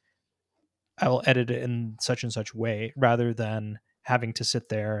will edit it in such and such way rather than having to sit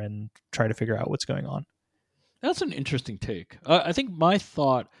there and try to figure out what's going on. That's an interesting take. I think my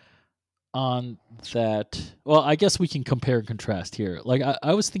thought on that. Well, I guess we can compare and contrast here. Like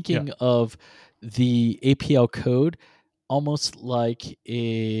I was Yeah. thinking of the APL code almost like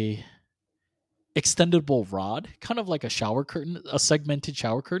a extendable rod, kind of like a shower curtain, a segmented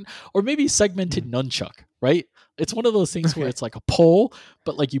shower curtain, or maybe segmented Mm. nunchuck, right? It's one of those things where Okay. it's like a pole,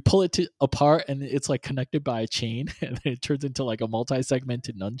 but like you pull it apart and it's like connected by a chain and then it turns into like a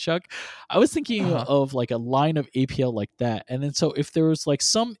multi-segmented nunchuck. I was thinking Uh-huh. of like a line of APL like that. And then so if there was like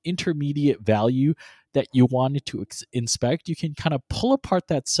some intermediate value that you wanted to inspect, you can kind of pull apart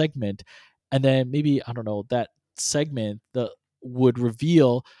that segment and then maybe, I don't know, that segment that would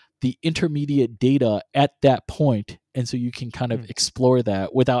reveal the intermediate data at that point, and so you can kind of Mm. explore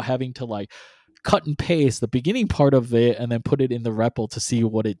that without having to like cut and paste the beginning part of it and then put it in the REPL to see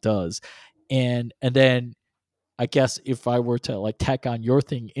what it does. And then I guess if I were to like tack on your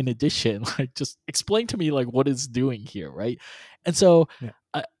thing in addition, like just explain to me like what it's doing here, right? And so Yeah.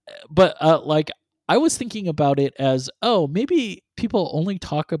 uh, but like I was thinking about it as, oh, maybe people only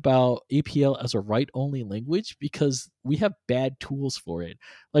talk about APL as a write only language because we have bad tools for it.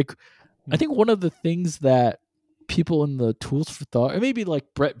 Like, I Hmm. think one of the things that people in the tools for thought, or maybe like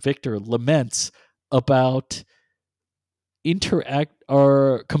Brett Victor, laments about interact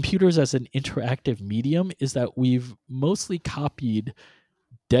our computers as an interactive medium is that we've mostly copied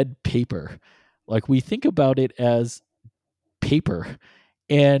dead paper. Like, we think about it as paper.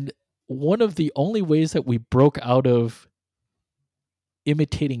 And one of the only ways that we broke out of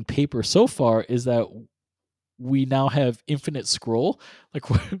imitating paper so far is that we now have infinite scroll. Like,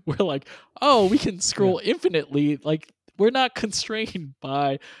 we're like, oh, we can Yeah. scroll infinitely. Like, we're not constrained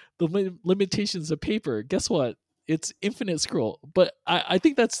by the limitations of paper. Guess what? It's infinite scroll. But I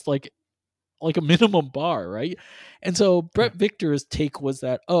think that's like a minimum bar, right? And so Yeah. Brett Victor's take was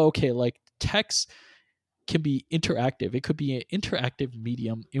that, oh, okay, like text can be interactive. It could be an interactive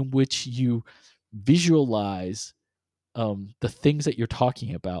medium in which you visualize the things that you're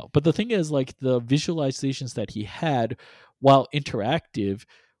talking about. But the thing is, like, the visualizations that he had while interactive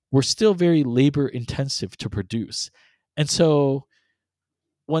were still very labor intensive to produce. And so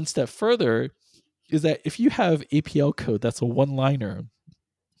one step further is that if you have APL code that's a one liner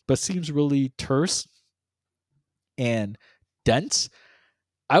but seems really terse and dense,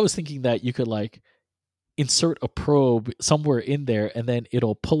 I was thinking that you could like insert a probe somewhere in there and then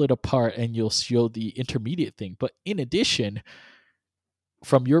it'll pull it apart and you'll show the intermediate thing. But in addition,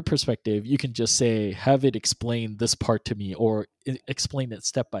 from your perspective, you can just say, have it explain this part to me or explain it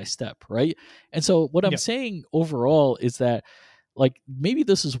step by step, right? And so, what I'm Yeah. saying overall is that, like, maybe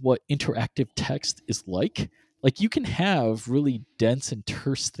this is what interactive text is like. Like, you can have really dense and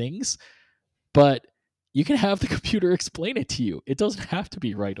terse things, but you can have the computer explain it to you. It doesn't have to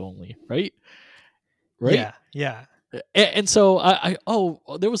be write only, right? Right? Yeah. Yeah. And so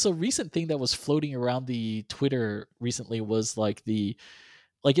there was a recent thing that was floating around the Twitter recently was like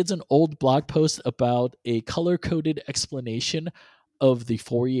it's an old blog post about a color coded explanation of the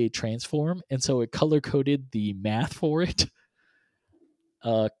Fourier transform, and so it color coded the math for it.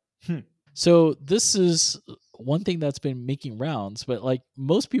 Uh, Hmm. so this is one thing that's been making rounds, but like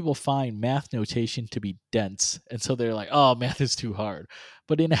most people find math notation to be dense, and so they're like, "Oh, math is too hard."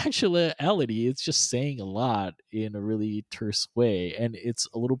 But in actuality, it's just saying a lot in a really terse way, and it's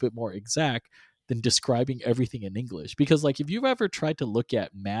a little bit more exact than describing everything in English. Because like if you've ever tried to look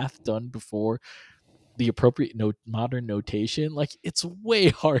at math done before the appropriate modern notation, like it's way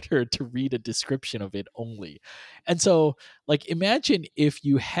harder to read a description of it only. And so like imagine if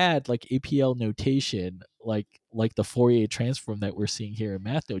you had like APL notation, like the Fourier transform that we're seeing here in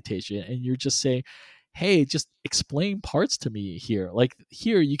math notation, and you're just saying, hey, just explain parts to me here. Like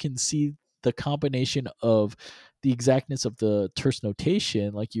here you can see the combination of the exactness of the terse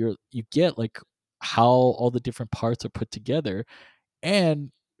notation, like you get like how all the different parts are put together,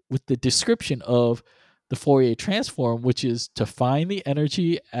 and with the description of the Fourier transform, which is to find the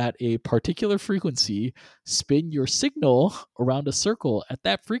energy at a particular frequency, spin your signal around a circle at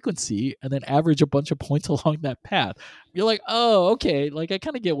that frequency, and then average a bunch of points along that path. You're like, oh, okay, like I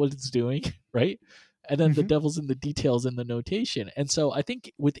kind of get what it's doing, right? And then the Hmm. devil's in the details in the notation. And so I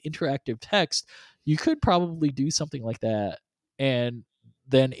think with interactive text, you could probably do something like that. And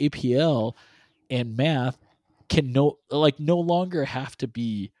then APL and math can no longer have to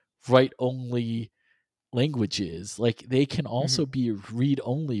be write only languages. Like they can Hmm. also be read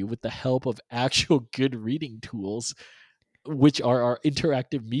only with the help of actual good reading tools, which are our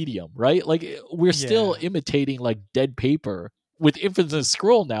interactive medium, right? Like we're still Yeah. imitating like dead paper with infinite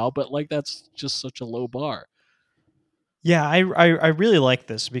scroll now, but like that's just such a low bar. Yeah. I really like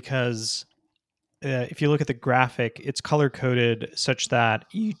this because if you look at the graphic, it's color coded such that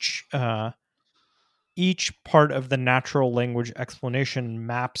each part of the natural language explanation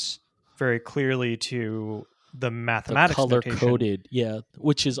maps very clearly to the The mathematics color notation, coded, yeah,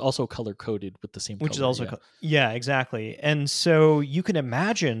 which is also color coded with the same which is color, also yeah. yeah, exactly. And so you can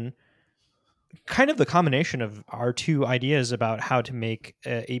imagine kind of the combination of our two ideas about how to make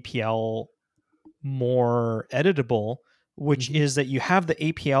APL more editable, which Hmm. is that you have the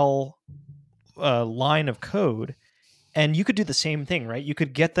APL line of code, and you could do the same thing, right? You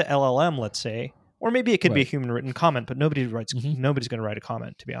could get the LLM, let's say, or maybe it could be a Right. human written comment, but Hmm. nobody's going to write a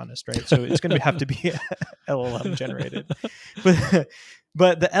comment, to be honest, right? So it's going to have to be LLM generated, but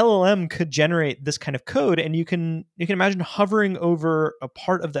but the LLM could generate this kind of code, and you can imagine hovering over a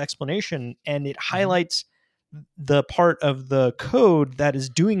part of the explanation, and it Hmm. highlights the part of the code that is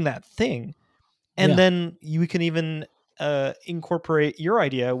doing that thing, and Yeah. then you can even incorporate your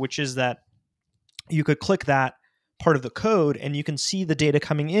idea, which is that you could click that part of the code and you can see the data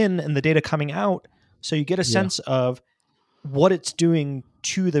coming in and the data coming out. So you get a Yeah. sense of what it's doing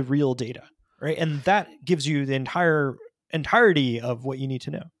to the real data, right? And that gives you the entirety of what you need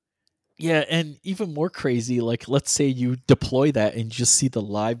to know. Yeah, and even more crazy, like let's say you deploy that and just see the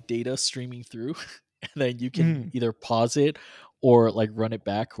live data streaming through, and then you can Mm. either pause it or like run it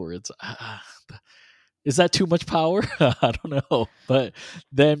backwards. Is that too much power? I don't know, but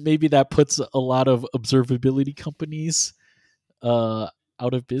then maybe that puts a lot of observability companies uh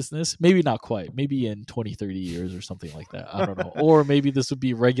out of business. Maybe not quite, maybe in 20, 30 years or something like that, I don't know. Or maybe this would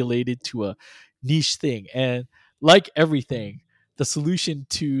be regulated to a niche thing. And like everything, the solution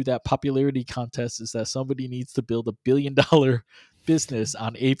to that popularity contest is that somebody needs to build $1 billion business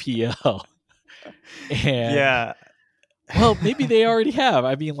on APL. And Yeah. well, maybe they already have.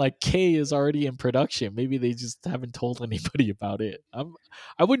 I mean, like K is already in production. Maybe they just haven't told anybody about it.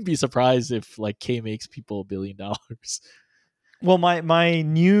 I wouldn't be surprised if like K makes people $1 billion. Well, my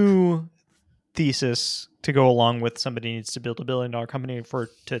new thesis to go along with somebody needs to build $1 billion company for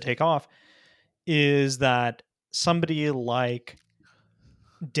to take off is that somebody like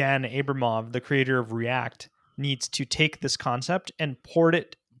Dan Abramov, the creator of React, needs to take this concept and port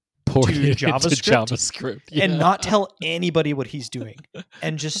it Pouring to it into JavaScript JavaScript. and Yeah. not tell anybody what he's doing,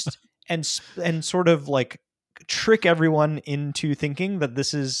 and just and sort of like trick everyone into thinking that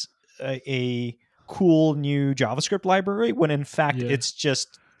this is a cool new JavaScript library when in fact Yeah. it's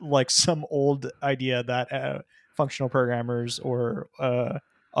just like some old idea that functional programmers or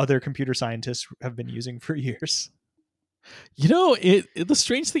other computer scientists have been using for years. The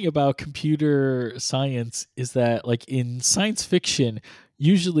strange thing about computer science is that like in science fiction,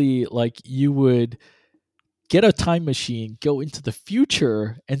 usually like you would get a time machine, go into the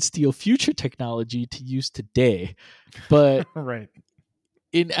future and steal future technology to use today. But Right.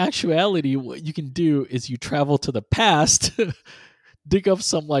 in actuality, what you can do is you travel to the past, dig up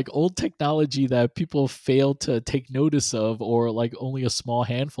some like old technology that people failed to take notice of or like only a small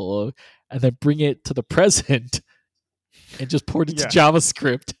handful of, and then bring it to the present and just port it to Yeah.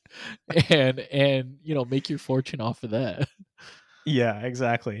 JavaScript and make your fortune off of that. Yeah,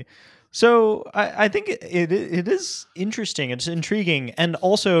 exactly. So I think it is interesting. It's intriguing, and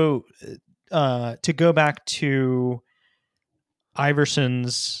also to go back to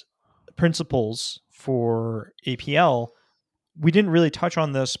Iverson's principles for APL, we didn't really touch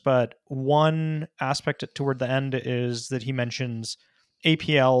on this, but one aspect toward the end is that he mentions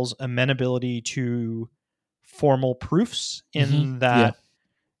APL's amenability to formal proofs. In Yeah. that,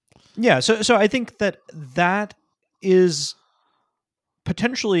 yeah. So I think that is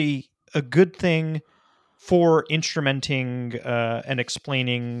potentially a good thing for instrumenting and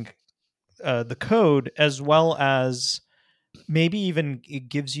explaining the code, as well as maybe even it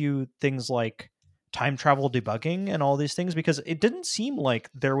gives you things like time travel debugging and all these things, because it didn't seem like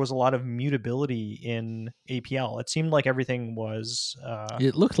there was a lot of mutability in APL. It seemed like everything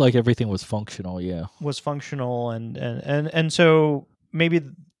It looked like everything was functional. Yeah. was functional, and so maybe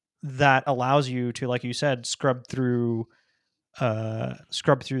that allows you to, like you said, scrub through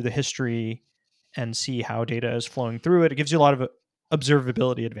the history and see how data is flowing through it. It gives you a lot of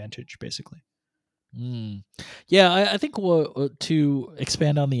observability advantage, basically. Mm. Yeah, I think to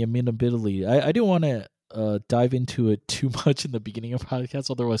expand on the amenability, I do want to dive into it too much in the beginning of podcasts.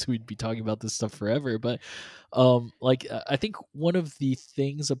 Otherwise, we'd be talking about this stuff forever. But I think one of the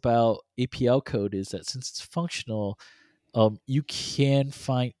things about APL code is that since it's functional, you can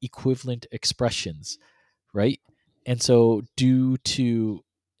find equivalent expressions, right? And so, due to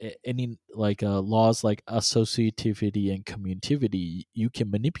any like laws like associativity and commutativity, you can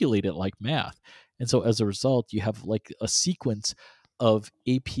manipulate it like math. And so, as a result, you have like a sequence of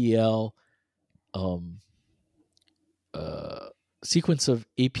APL um, uh,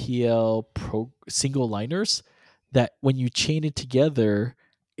 single liners that when you chain it together,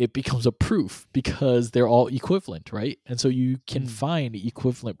 it becomes a proof because they're all equivalent, right? And so you can Mm. find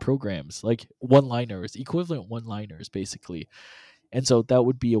equivalent programs like one liners, equivalent one liners, basically. And so that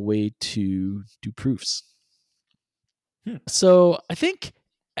would be a way to do proofs. Hmm. So I think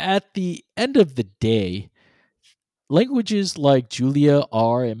at the end of the day, languages like Julia,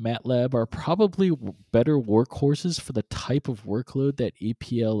 R, and MATLAB are probably better workhorses for the type of workload that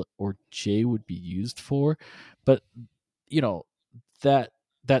APL or J would be used for. But you know that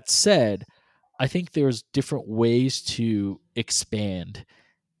that said, I think there's different ways to expand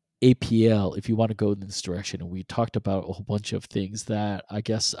APL if you want to go in this direction. And we talked about a whole bunch of things that I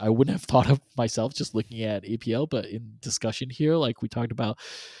guess I wouldn't have thought of myself just looking at APL, but in discussion here, like we talked about,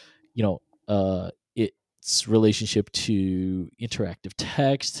 its relationship to interactive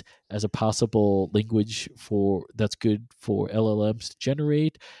text as a possible language for that's good for LLMs to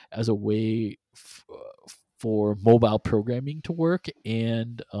generate as a way for mobile programming to work,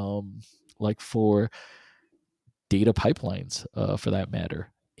 and like for data pipelines, for that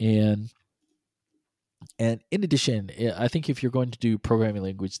matter. And in addition, I think if you're going to do programming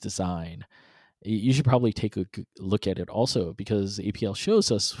language design, you should probably take a look at it also, because APL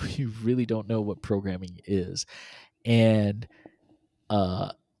shows us we really don't know what programming is. And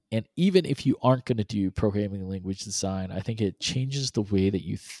uh, and even if you aren't going to do programming language design, I think it changes the way that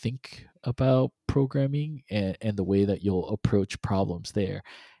you think about programming, and the way that you'll approach problems there.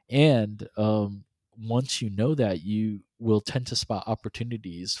 And once you know that, you will tend to spot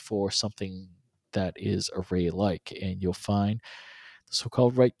opportunities for something that is array like, and you'll find the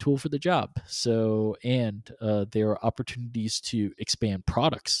so-called right tool for the job. So, and there are opportunities to expand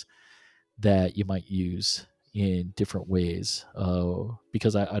products that you might use in different ways.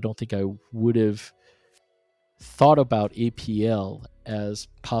 Because I don't think I would have thought about APL as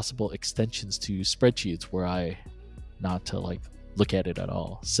possible extensions to spreadsheets were I not to like look at it at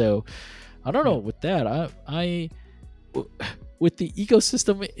all. So I don't know. With that, I with the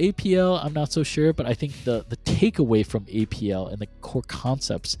ecosystem APL, I'm not so sure, but I think the takeaway from APL and the core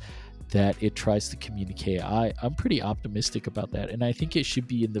concepts that it tries to communicate, I'm pretty optimistic about that, and I think it should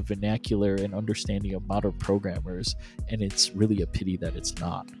be in the vernacular and understanding of modern programmers, and it's really a pity that it's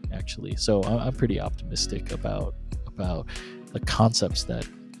not, actually. So I'm pretty optimistic about the concepts that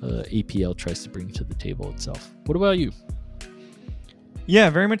APL tries to bring to the table itself. What about you? Yeah,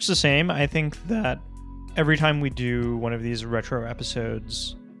 very much the same. I think that every time we do one of these retro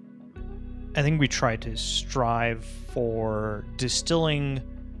episodes, I think we try to strive for distilling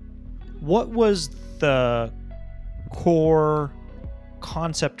what was the core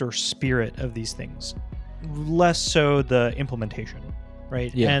concept or spirit of these things, less so the implementation,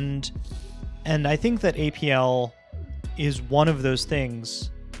 right? Yeah. And I think that APL is one of those things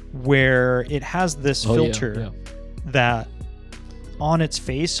where it has this filter that on its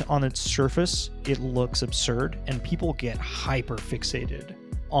face, on its surface, it looks absurd, and people get hyper fixated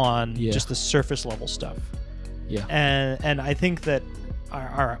on just the surface level stuff. Yeah. And I think that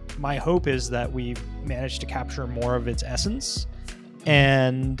my hope is that we've managed to capture more of its essence.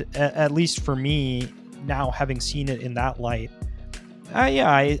 And at least for me, now having seen it in that light,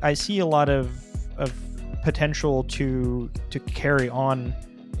 I see a lot of potential to carry on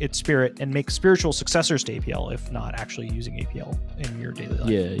its spirit and make spiritual successors to APL, if not actually using APL in your daily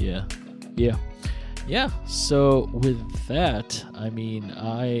life. Yeah. So with that, I mean,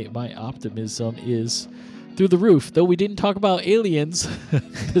 my optimism is through the roof. Though we didn't talk about aliens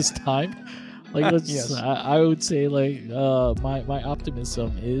this time. Like, Yes. I would say, like, my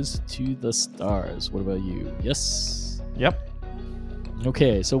optimism is to the stars. What about you? Yes. Yep.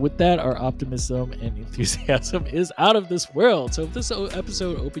 Okay, so with that, our optimism and enthusiasm is out of this world. So if this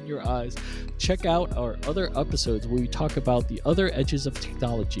episode opened your eyes, check out our other episodes where we talk about the other edges of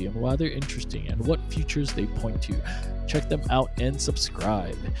technology and why they're interesting and what futures they point to. Check them out and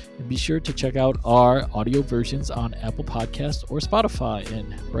subscribe. And be sure to check out our audio versions on Apple Podcasts or Spotify,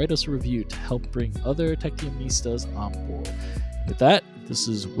 and write us a review to help bring other Techiumistas on board. With that, this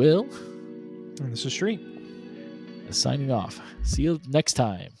is Will. And this is Sri. Signing off. See you next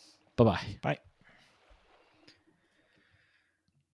time. Bye-bye. Bye.